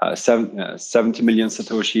 70 million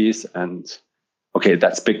Satoshis. And okay,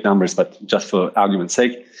 that's big numbers, but just for argument's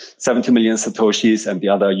sake, 70 million Satoshis, and the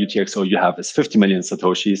other UTXO you have is 50 million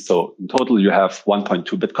Satoshis. So in total, you have 1.2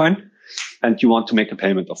 Bitcoin, and you want to make a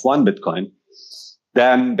payment of 1 Bitcoin.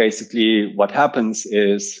 Then basically what happens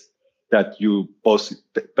is that you both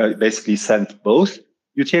basically send both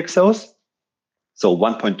UTXOs. So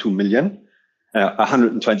 1.2 million,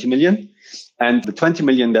 120 million. And the 20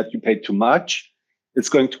 million that you paid too much, it's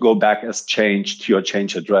going to go back as change to your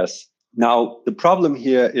change address. Now, the problem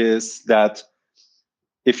here is that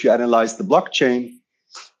if you analyze the blockchain,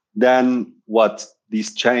 then what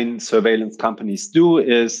these chain surveillance companies do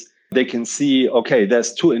is they can see, okay,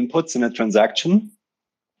 there's 2 inputs in a transaction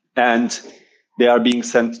and they are being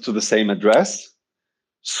sent to the same address.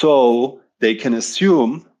 So they can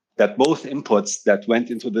assume that both inputs that went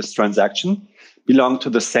into this transaction belong to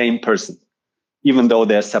the same person, even though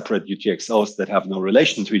they're separate UTXOs that have no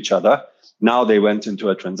relation to each other. Now they went into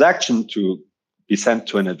a transaction to be sent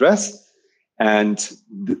to an address. And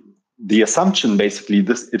the assumption, basically,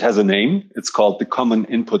 it has a name. It's called the Common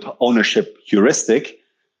Input Ownership Heuristic,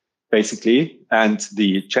 basically. And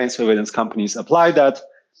the chain surveillance companies apply that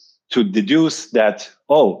to deduce that,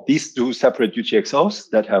 these 2 separate UTXOs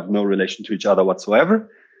that have no relation to each other whatsoever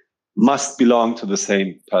must belong to the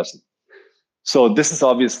same person. So this is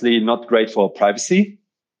obviously not great for privacy.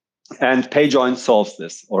 And PayJoin solves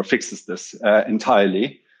this or fixes this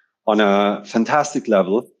entirely on a fantastic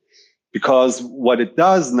level, because what it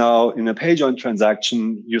does now in a PayJoin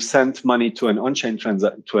transaction, you send money to an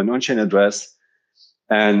on-chain address,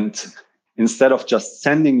 and instead of just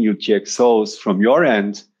sending UTXOs from your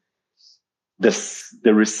end,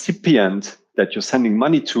 the recipient that you're sending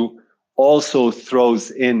money to also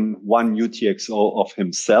throws in 1 UTXO of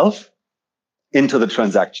himself into the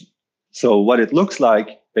transaction. So what it looks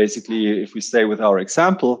like, basically, if we stay with our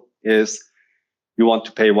example, is you want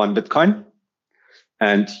to pay 1 Bitcoin,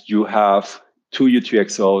 and you have 2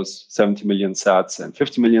 UTXOs, 70 million sats and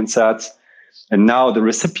 50 million sats. And now the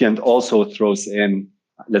recipient also throws in,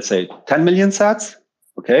 let's say, 10 million sats.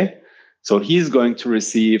 Okay. So he's going to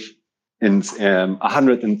receive in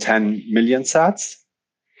 110 million sats,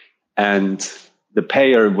 and the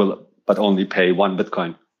payer will but only pay 1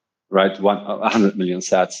 Bitcoin, right? 100 million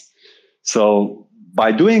sats. So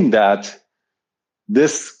by doing that,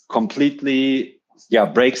 this completely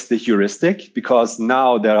breaks the heuristic, because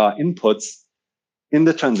now there are inputs in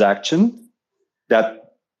the transaction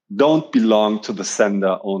that don't belong to the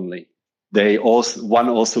sender only. One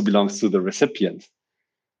also belongs to the recipient,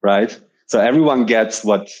 right? So everyone gets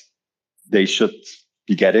what they should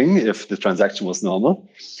be getting if the transaction was normal.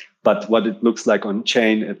 But what it looks like on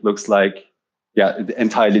chain, it looks like,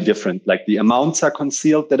 entirely different. Like the amounts are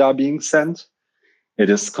concealed that are being sent. It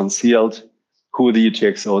is concealed who the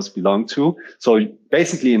UTXOs belong to. So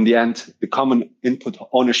basically, in the end, the common input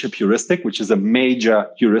ownership heuristic, which is a major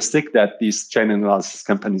heuristic that these chain analysis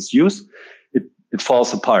companies use, it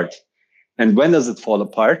falls apart. And when does it fall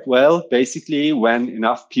apart? Well, basically, when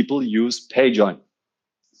enough people use PayJoin,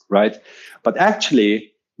 right? But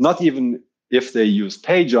actually, not even if they use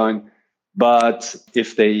PayJoin, but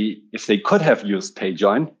if they could have used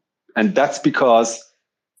PayJoin, and that's because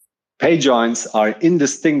PayJoins are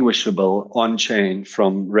indistinguishable on-chain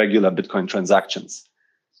from regular Bitcoin transactions.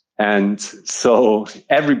 And so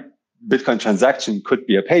every Bitcoin transaction could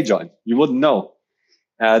be a PayJoin. You wouldn't know.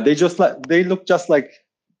 They look just like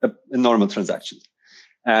a normal transaction.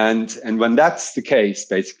 And when that's the case,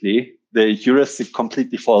 basically, the heuristic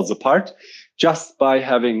completely falls apart just by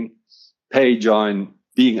having PayJoin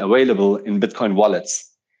being available in Bitcoin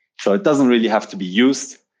wallets. So it doesn't really have to be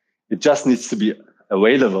used. It just needs to be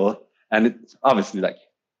available. And it obviously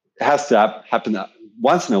has to happen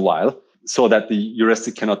once in a while so that the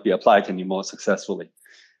heuristic cannot be applied anymore successfully.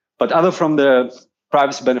 But other from the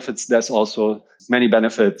privacy benefits, there's also many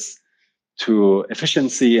benefits to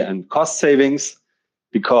efficiency and cost savings,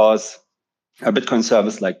 because a Bitcoin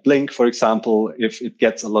service like Blink, for example, if it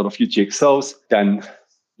gets a lot of UTXOs, then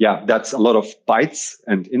that's a lot of bytes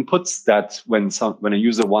and inputs that when a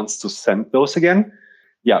user wants to send those again,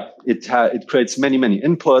 it creates many, many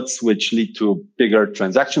inputs, which lead to bigger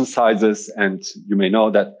transaction sizes. And you may know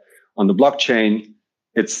that on the blockchain,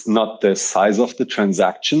 it's not the size of the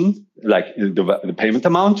transaction, like the payment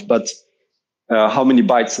amount, but how many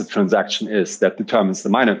bytes the transaction is that determines the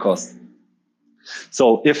miner cost.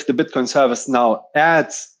 So if the Bitcoin service now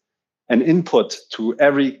adds an input to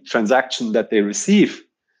every transaction that they receive,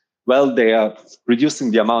 well, they are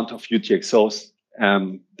reducing the amount of UTXOs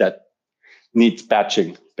that need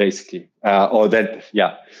batching, basically, or that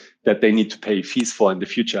they need to pay fees for in the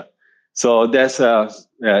future. So there's a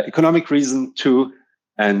economic reason too.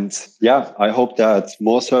 And I hope that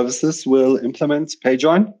more services will implement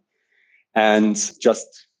PayJoin and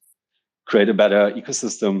just create a better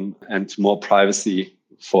ecosystem and more privacy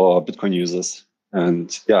for Bitcoin users.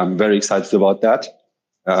 And I'm very excited about that.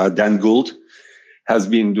 Dan Gould has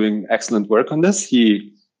been doing excellent work on this.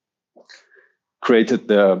 He created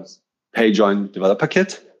the PayJoin developer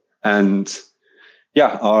kit, and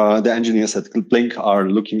the engineers at Blink are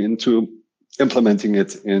looking into implementing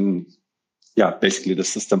it in basically the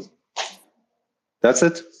system. That's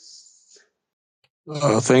it.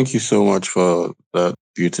 Thank you so much for that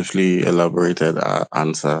beautifully elaborated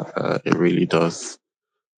answer. It really does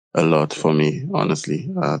a lot for me, honestly.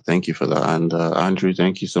 Thank you for that. And Andrew,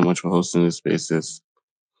 thank you so much for hosting this spaces.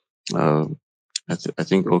 I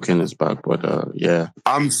think Oken is back, but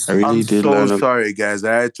I'm so sorry, guys.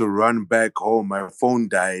 I had to run back home. My phone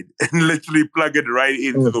died and literally plug it right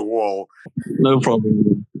into the wall. No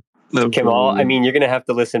problem. Kemal, I mean, you're going to have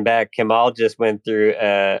to listen back. Kemal just went through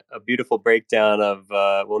a beautiful breakdown of,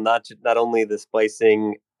 not only the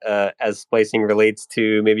splicing as splicing relates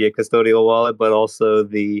to maybe a custodial wallet, but also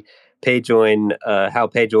the PayJoin, how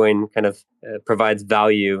PayJoin kind of provides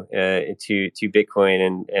value to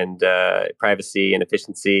Bitcoin and privacy and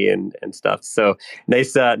efficiency and stuff. So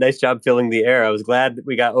nice job filling the air. I was glad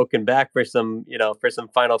we got Oken back for some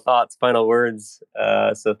final thoughts, final words.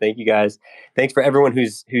 So thank you guys. Thanks for everyone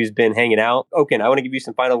who's been hanging out. Oken, I want to give you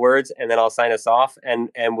some final words, and then I'll sign us off, and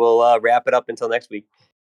we'll wrap it up until next week.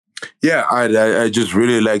 Yeah, I just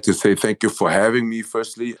really like to say thank you for having me.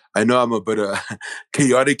 Firstly, I know I'm a bit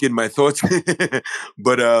chaotic in my thoughts,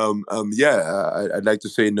 but I'd like to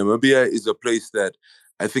say Namibia is a place that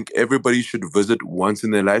I think everybody should visit once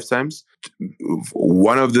in their lifetimes.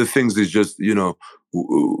 One of the things is just,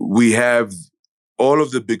 we have all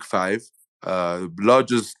of the big five,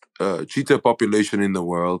 largest cheetah population in the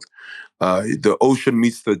world. The ocean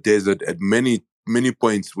meets the desert at many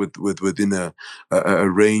points within a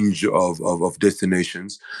range of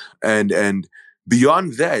destinations, and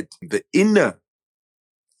beyond that, the inner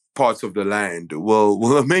parts of the land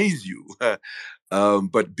will amaze you.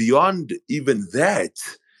 But beyond even that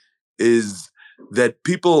is that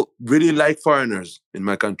people really like foreigners in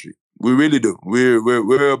my country. We really do.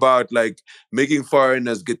 We're about like making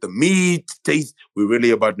foreigners get the meat taste. We're really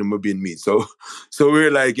about Namibian meat. So we're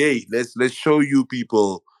like, hey, let's show you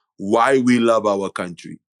people why we love our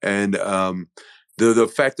country. And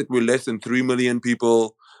the fact that we're less than 3 million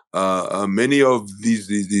people, many of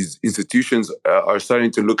these institutions are starting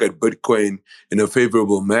to look at Bitcoin in a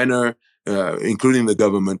favorable manner, including the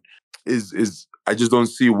government. Is I just don't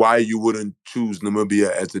see why you wouldn't choose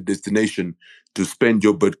Namibia as a destination to spend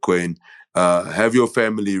your Bitcoin, have your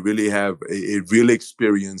family really have a real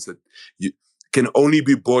experience that you, can only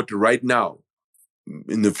be bought right now.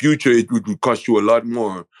 In the future, it would cost you a lot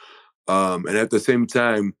more. And at the same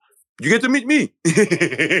time, you get to meet me.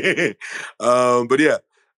 But yeah,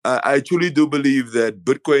 I truly do believe that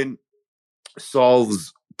Bitcoin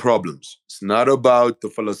solves problems. It's not about the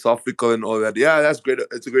philosophical and all that. Yeah, that's great.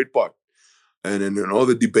 It's a great part and all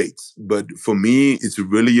the debates. But for me, it's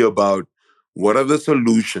really about what are the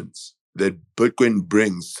solutions that Bitcoin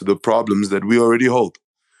brings to the problems that we already hold.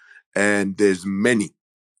 And there's many.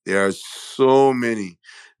 There are so many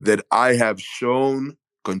that I have shown,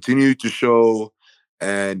 continue to show,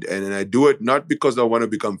 and I do it not because I want to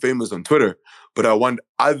become famous on Twitter, but I want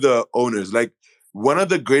other owners. Like one of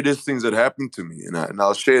the greatest things that happened to me, and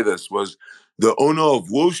I'll share this, was the owner of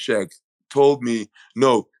Wolfshack told me,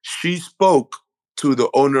 no, she spoke to the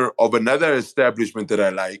owner of another establishment that I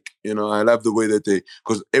like. You know, I love the way that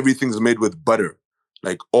because everything's made with butter.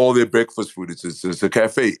 Like all their breakfast food, it's a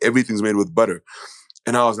cafe. Everything's made with butter.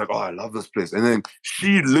 And I was like, oh, I love this place. And then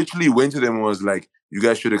she literally went to them and was like, you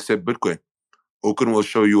guys should accept Bitcoin. Oken will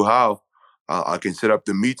show you how. I can set up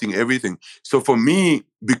the meeting, everything. So for me,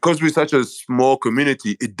 because we're such a small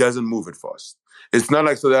community, it doesn't move it fast. It's not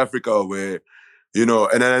like South Africa where, you know,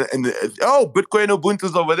 and oh, Bitcoin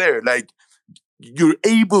Ubuntu's over there. Like you're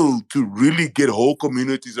able to really get whole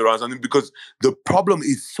communities around something because the problem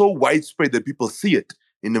is so widespread that people see it.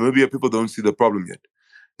 In Namibia, people don't see the problem yet.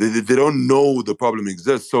 They don't know the problem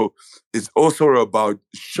exists. So it's also about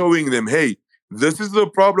showing them, hey, this is the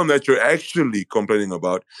problem that you're actually complaining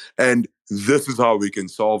about. And this is how we can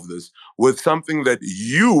solve this with something that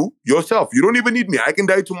you, yourself, you don't even need me. I can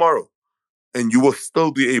die tomorrow and you will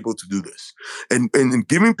still be able to do this. And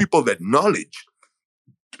giving people that knowledge,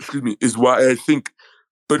 excuse me, is why I think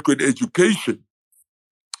Bitcoin education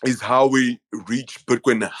is how we reach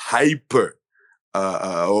Bitcoin hyper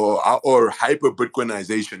or hyper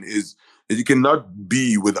Bitcoinization is you cannot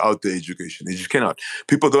be without the education. You just cannot.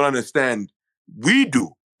 People don't understand. We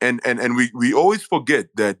do. And we always forget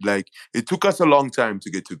that like it took us a long time to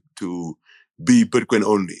get to be Bitcoin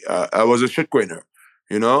only. I was a shitcoiner,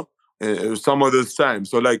 you know, some of this time.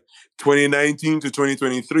 So like 2019 to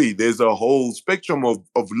 2023, there's a whole spectrum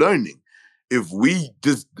of learning. If we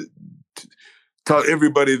just tell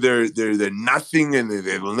everybody they're nothing and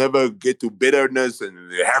they'll never get to betterness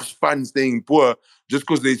and they have fun staying poor just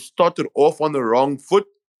because they started off on the wrong foot,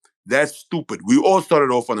 that's stupid. We all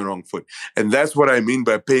started off on the wrong foot. And that's what I mean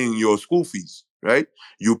by paying your school fees, right?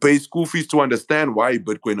 You pay school fees to understand why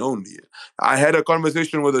Bitcoin only. I had a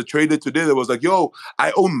conversation with a trader today that was like, yo,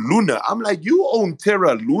 I own Luna. I'm like, you own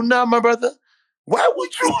Terra Luna, my brother? Why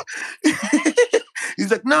would you?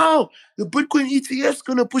 He's like, no, the Bitcoin ETF's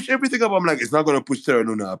gonna push everything up. I'm like, it's not gonna push Terra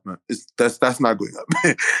Luna up, man. That's not going up.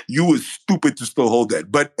 You were stupid to still hold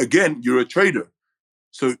that. But again, you're a trader.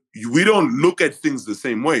 So we don't look at things the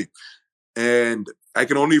same way. And I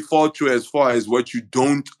can only fault you as far as what you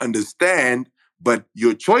don't understand, but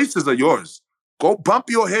your choices are yours. Go bump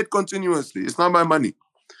your head continuously. It's not my money.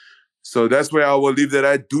 So that's where I will leave that.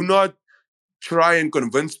 I do not try and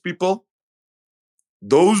convince people.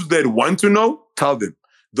 Those that want to know, tell them.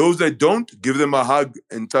 Those that don't, give them a hug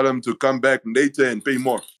and tell them to come back later and pay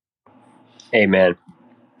more. Amen.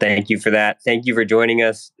 Thank you for that. Thank you for joining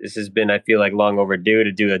us. This has been, I feel like, long overdue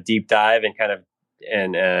to do a deep dive and kind of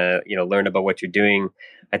learn about what you're doing.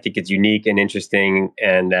 I think it's unique and interesting,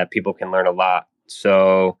 and people can learn a lot.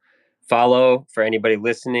 So follow, for anybody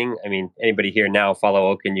listening. I mean, anybody here now, follow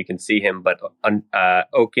Oken. You can see him, but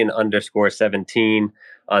Oken_17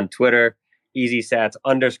 on Twitter, EasySats_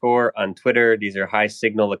 on Twitter. These are high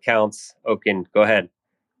signal accounts. Oken, go ahead.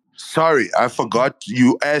 Sorry, I forgot.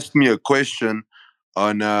 You asked me a question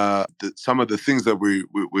on some of the things that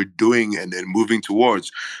we're doing and moving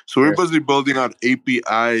towards. So we're busy building out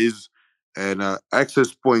APIs and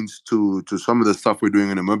access points to some of the stuff we're doing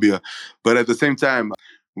in Namibia. But at the same time,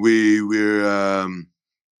 we're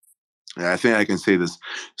I think I can say this.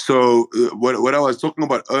 So what I was talking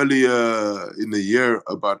about earlier in the year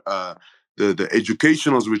about the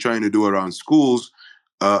educationals we're trying to do around schools,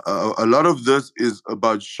 a lot of this is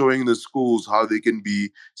about showing the schools how they can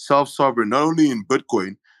be self-sovereign, not only in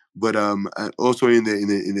Bitcoin, but also in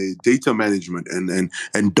the data management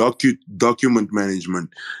and document management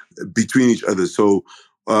between each other. So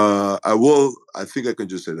I think I can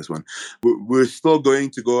just say this one. We're still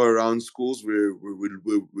going to go around schools. We're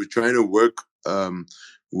trying to work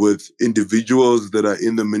with individuals that are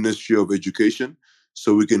in the Ministry of Education,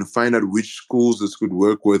 so we can find out which schools this could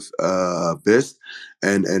work with best,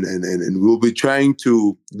 and we'll be trying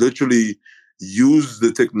to literally use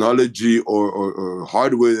the technology or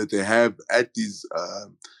hardware that they have at these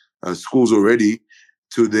schools already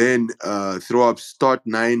to then throw up Start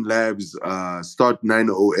 9 labs, Start 9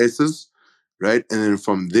 OSs, right? And then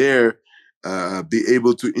from there, be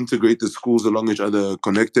able to integrate the schools along each other,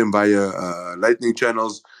 connect them via lightning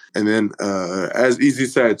channels. And then, as Easy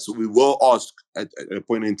said, so we will ask at a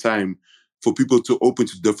point in time for people to open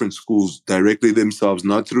to different schools directly themselves,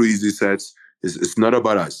 not through Easy Sets. It's not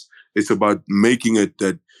about us. It's about making it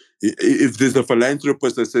that if there's a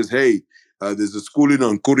philanthropist that says, hey, there's a school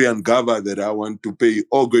in Korean Gava that I want to pay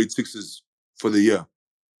all grade sixes for the year,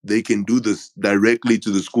 they can do this directly to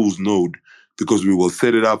the school's node because we will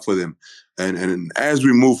set it up for them. And as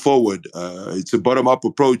we move forward, it's a bottom-up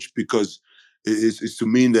approach because it's to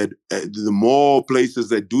mean that the more places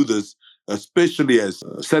that do this, especially as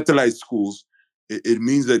satellite schools, it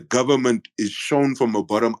means that government is shown from a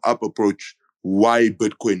bottom-up approach why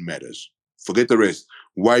Bitcoin matters. Forget the rest.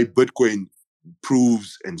 Why Bitcoin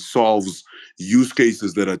proves and solves use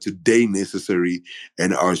cases that are today necessary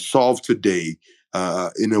and are solved today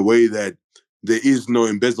in a way that there is no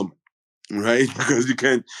embezzlement, right? Because you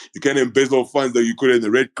can't embezzle funds that you could in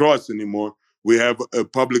the Red Cross anymore. We have a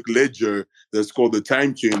public ledger that's called the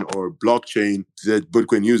time chain or blockchain that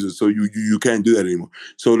Bitcoin uses. So you can't do that anymore.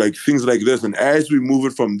 So like things like this. And as we move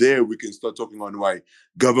it from there, we can start talking on why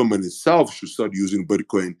government itself should start using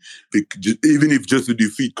Bitcoin, even if just to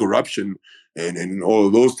defeat corruption and all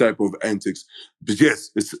of those type of antics. But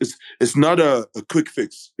yes, it's not a quick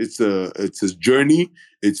fix. It's a journey.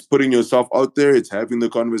 It's putting yourself out there. It's having the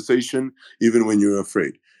conversation, even when you're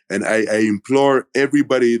afraid. And I implore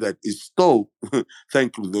everybody that is still,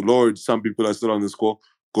 thank the Lord, some people are still on this call,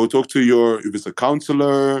 go talk to if it's a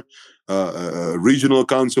counselor, a regional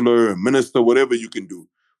counselor, a minister, whatever you can do.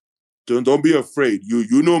 Don't be afraid.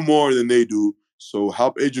 You know more than they do, so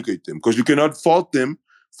help educate them. Because you cannot fault them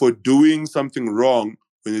for doing something wrong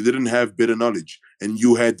when they didn't have better knowledge and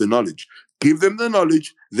you had the knowledge. Give them the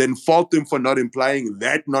knowledge, then fault them for not implying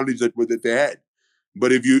that knowledge that they had.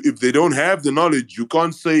 But if they don't have the knowledge, you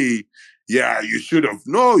can't say, yeah, you should have.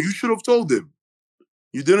 No, you should have told them.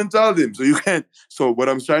 You didn't tell them, so you can't. So what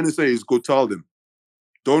I'm trying to say is go tell them.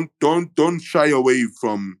 Don't shy away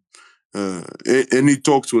from any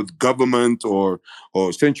talks with government or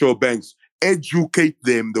central banks. Educate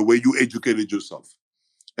them the way you educated yourself,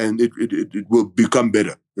 and it will become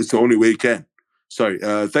better. It's the only way it can. Sorry.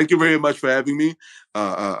 Thank you very much for having me.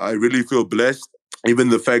 I really feel blessed. Even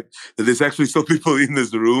the fact that there's actually some people in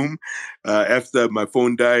this room after my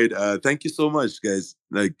phone died. Thank you so much, guys.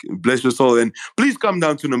 Like, bless your soul. And please come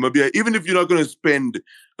down to Namibia. Even if you're not going to spend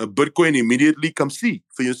a Bitcoin immediately, come see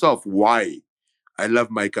for yourself why I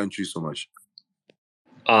love my country so much.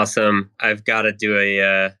 Awesome. I've got to do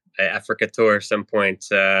a Africa tour at some point.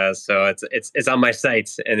 So it's on my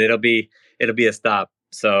sights, and it'll be a stop.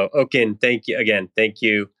 So Okin, thank you again. Thank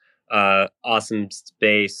you. Awesome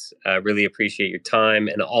space. Really appreciate your time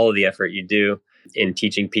and all of the effort you do in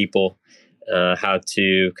teaching people how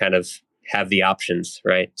to kind of have the options,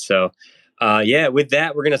 right? So with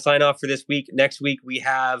that, we're going to sign off for this week. Next week, we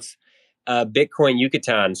have Bitcoin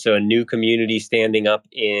Yucatan, so a new community standing up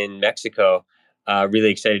in Mexico. Really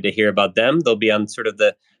excited to hear about them. They'll be on sort of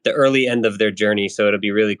the early end of their journey, so it'll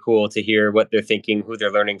be really cool to hear what they're thinking, who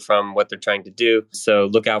they're learning from, what they're trying to do. So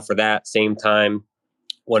look out for that. Same time,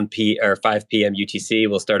 5 p.m. UTC.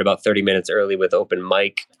 We'll start about 30 minutes early with open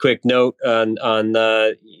mic. Quick note on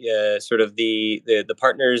sort of the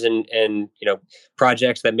partners and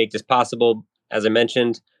projects that make this possible. As I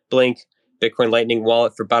mentioned, Blink, Bitcoin Lightning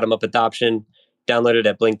Wallet for bottom-up adoption. Download it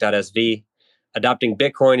at blink.sv. Adopting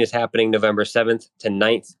Bitcoin is happening November 7th to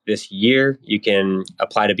 9th this year. You can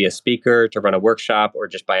apply to be a speaker, to run a workshop, or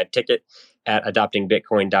just buy a ticket at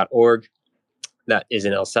adoptingbitcoin.org. that is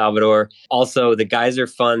in El Salvador. Also, the Geyser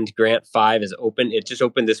Fund Grant 5 is open. It just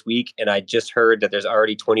opened this week, and I just heard that there's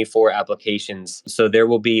already 24 applications. So there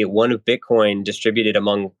will be one of Bitcoin distributed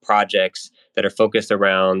among projects that are focused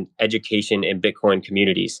around education in Bitcoin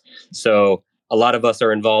communities. So a lot of us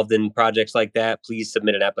are involved in projects like that. Please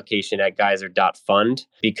submit an application at geyser.fund,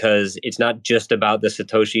 because it's not just about the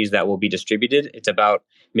Satoshis that will be distributed. It's about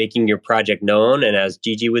making your project known. And as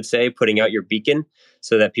Gigi would say, putting out your beacon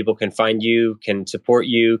so that people can find you, can support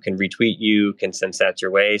you, can retweet you, can send sats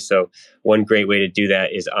your way. So one great way to do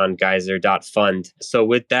that is on geyser.fund. So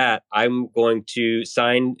with that, I'm going to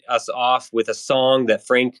sign us off with a song that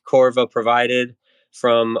Frank Corva provided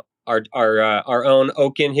from our own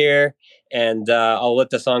Oaken here. And I'll let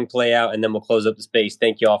the song play out, and then we'll close up the space.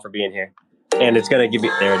 Thank you all for being here. And it's going to give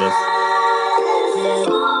you, there it is.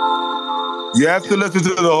 You have to listen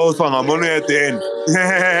to the whole song. I'm only at the end.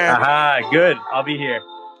 Aha, good. I'll be here.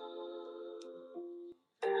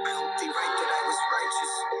 I hope they write that I was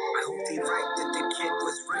righteous. I hope they write that the kid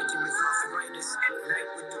was writing with arthritis at night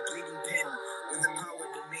with the bleeding pen, with the power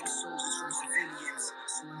to make soldiers from civilians.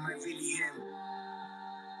 So am I really him?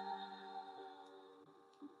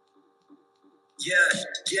 Yeah,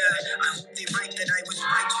 I hope they write that I was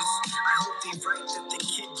righteous. I hope they write that the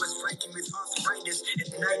kid was writing with arthritis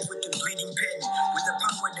at night with the bleeding pen, with the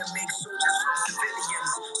power to make soldiers from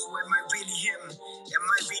civilians. So am I really him? Am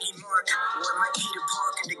I really Mark? Or am I Peter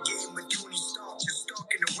Park in the game with Tony Stark, just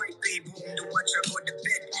stalking a white babe home to watch her go to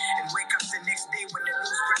bed and wake up the next day when the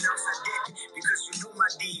news pronounce her dead? Because you know my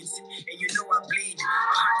deeds and you know I bleed.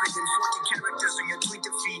 140 characters on your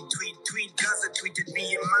Twitter feed. Tweet. Gaza tweeted me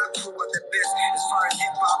and my crew are the best. As far as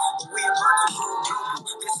hip hop, we're about to go global.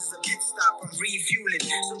 This is a pit stop, I'm refueling.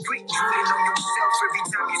 So quit drooling on yourself every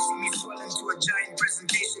time you see me swell into a giant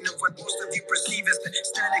presentation of what most of you perceive as the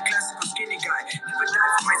standard classical skinny guy. Never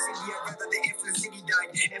died for my city, I'd rather the FN city died.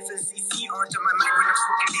 FNCC aren't on my mind when I'm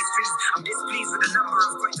smoking these trees. I'm displeased with the number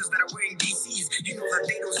of fighters that are wearing DCs. You know that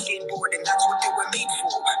they don't skateboard, and that's what they were made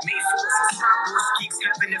for. Made for Star Wars geeks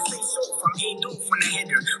having a face off. I'm aimed off on a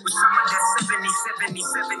header with someone that's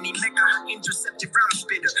 70 mega intercepted round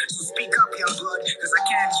spitter. So speak up, young blood, cause I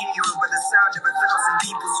can't hear you over the sound of 1,000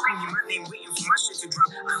 people screaming my name, waiting for my shit to drop.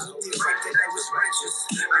 I hope they write that I was righteous.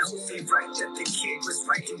 I hope they write that the kid was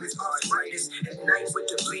writing with arthritis at night with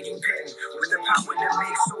the bleeding pen, with the power to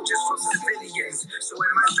make soldiers from civilians. So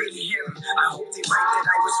am I really him? I hope they write that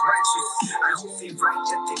I was righteous. I hope they write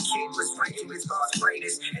that the kid was writing with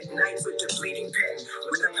arthritis at night with the bleeding pen,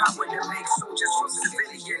 with the power to make soldiers from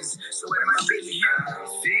civilians. So am I really him? I'm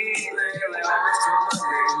feeling like I'm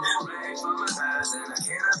struggling, rain from my eyes, and I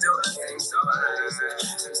cannot do a thing. So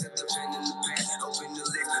I set the pen in the pen, open the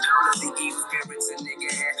list. All of the evil spirits a nigga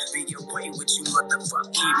had. Be away with you,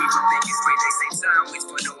 motherfucker. Keep me from thinking straight. They say time waits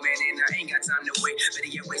for no man, and I ain't got time to wait.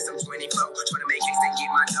 Better yet waste some 24. Trying to make hits and get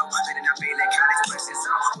my dough. Better not feel like college questions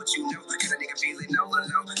on what you know. Got a nigga feeling all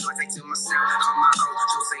alone. So I take to myself on my own.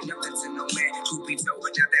 Don't say nothing to no man. Truth be told,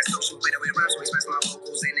 not that social. Better way rhymes, so express my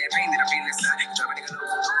vocals and that pain that I feel inside. Drop a nigga low,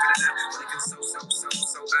 don't feel it out. When it feels so.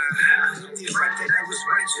 I hope they write that I was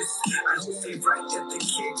righteous. I hope they write that the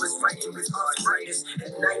kid was writing with arthritis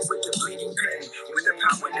at night with the bleeding pen, with the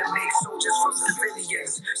power to make soldiers from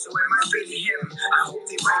civilians. So am I really him? I hope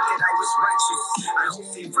they write that I was righteous. I hope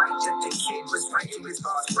they write that the kid was writing with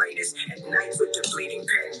arthritis at night with the bleeding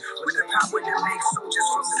pen, with the power to make soldiers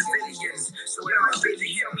from civilians. So am I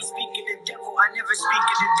really him? We speak of the devil, I never speak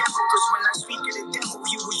of the devil, cause when I speak of the devil,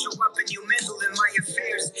 he will show up and you meddle in my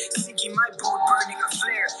affairs, sinking my boat, burning a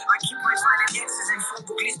flare. I keep my violent X's and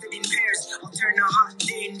phone listed in pairs. I'll turn a hot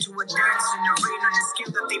day into a dance in the rain on a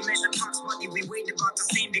scale that they measure Pac's body. We weighed about the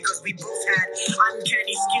same because we both had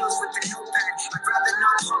uncanny skills with the notepad. I'd rather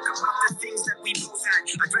not talk about the things that we both had.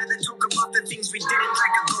 I'd rather talk about the things we didn't,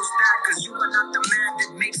 like a ghost dad, cause you are not the man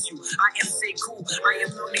that makes you. I am say cool. I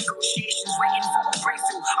am no negotiations waiting for a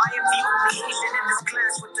breakthrough. I am the only Asian in this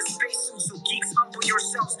class with the spacesuit. So geeks, humble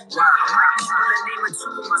yourselves. Wow, I might mumble a name or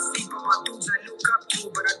two in my sleep about dudes I look up to,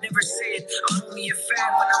 but I'd never say it. I'm only a fan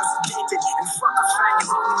when I was dated, and fuck a fan,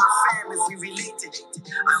 you're only my fam if we related.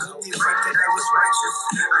 I hope they write that I was righteous.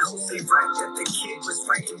 I hope they write that the kid was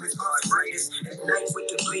writing with arthritis at night with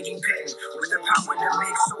the bleeding pen, with the power to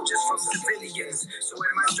make soldiers from civilians. So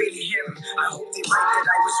am I really him? I hope they write that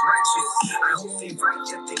I was righteous. I hope they write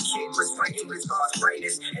that the kid was writing with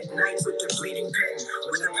arthritis at night with the bleeding pen,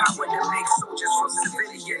 with the power to make soldiers from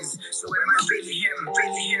civilians. So am I really him?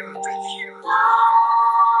 Really him? Really him?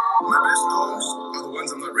 My best poems are the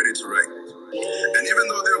ones I'm not ready to write. And even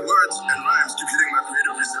though their words and rhymes keep hitting my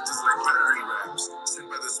creative receptors like battering rams, sent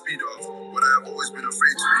by the speed of what I have always been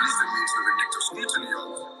afraid to release them into the vindictive scrutiny of,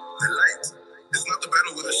 the light is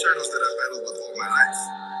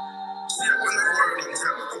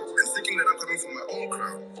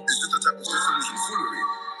It's just a type of disillusioned foolery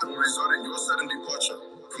that will result in your sudden departure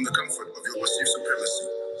from the comfort of your perceived supremacy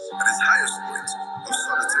at its highest point of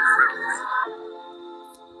solitary revelry.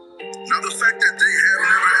 Now, the fact that they have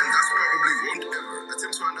never and thus probably won't ever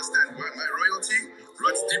attempt to understand why my royalty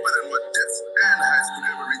runs deeper than what depths and heights could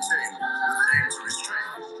ever retain with the aim to restrain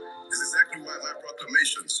is exactly why my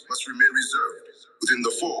proclamations must remain reserved within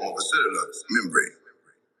the form of a cellular membrane.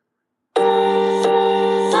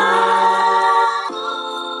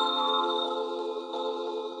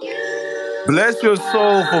 Bless your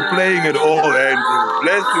soul for playing it all, Andrew.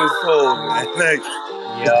 Bless your soul, man. Like,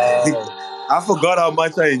 Yo, I forgot how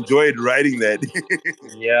much I enjoyed writing that.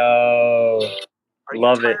 yo,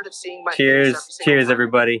 love it. Cheers,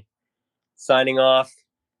 everybody. Signing off.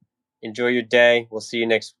 Enjoy your day. We'll see you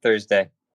next Thursday.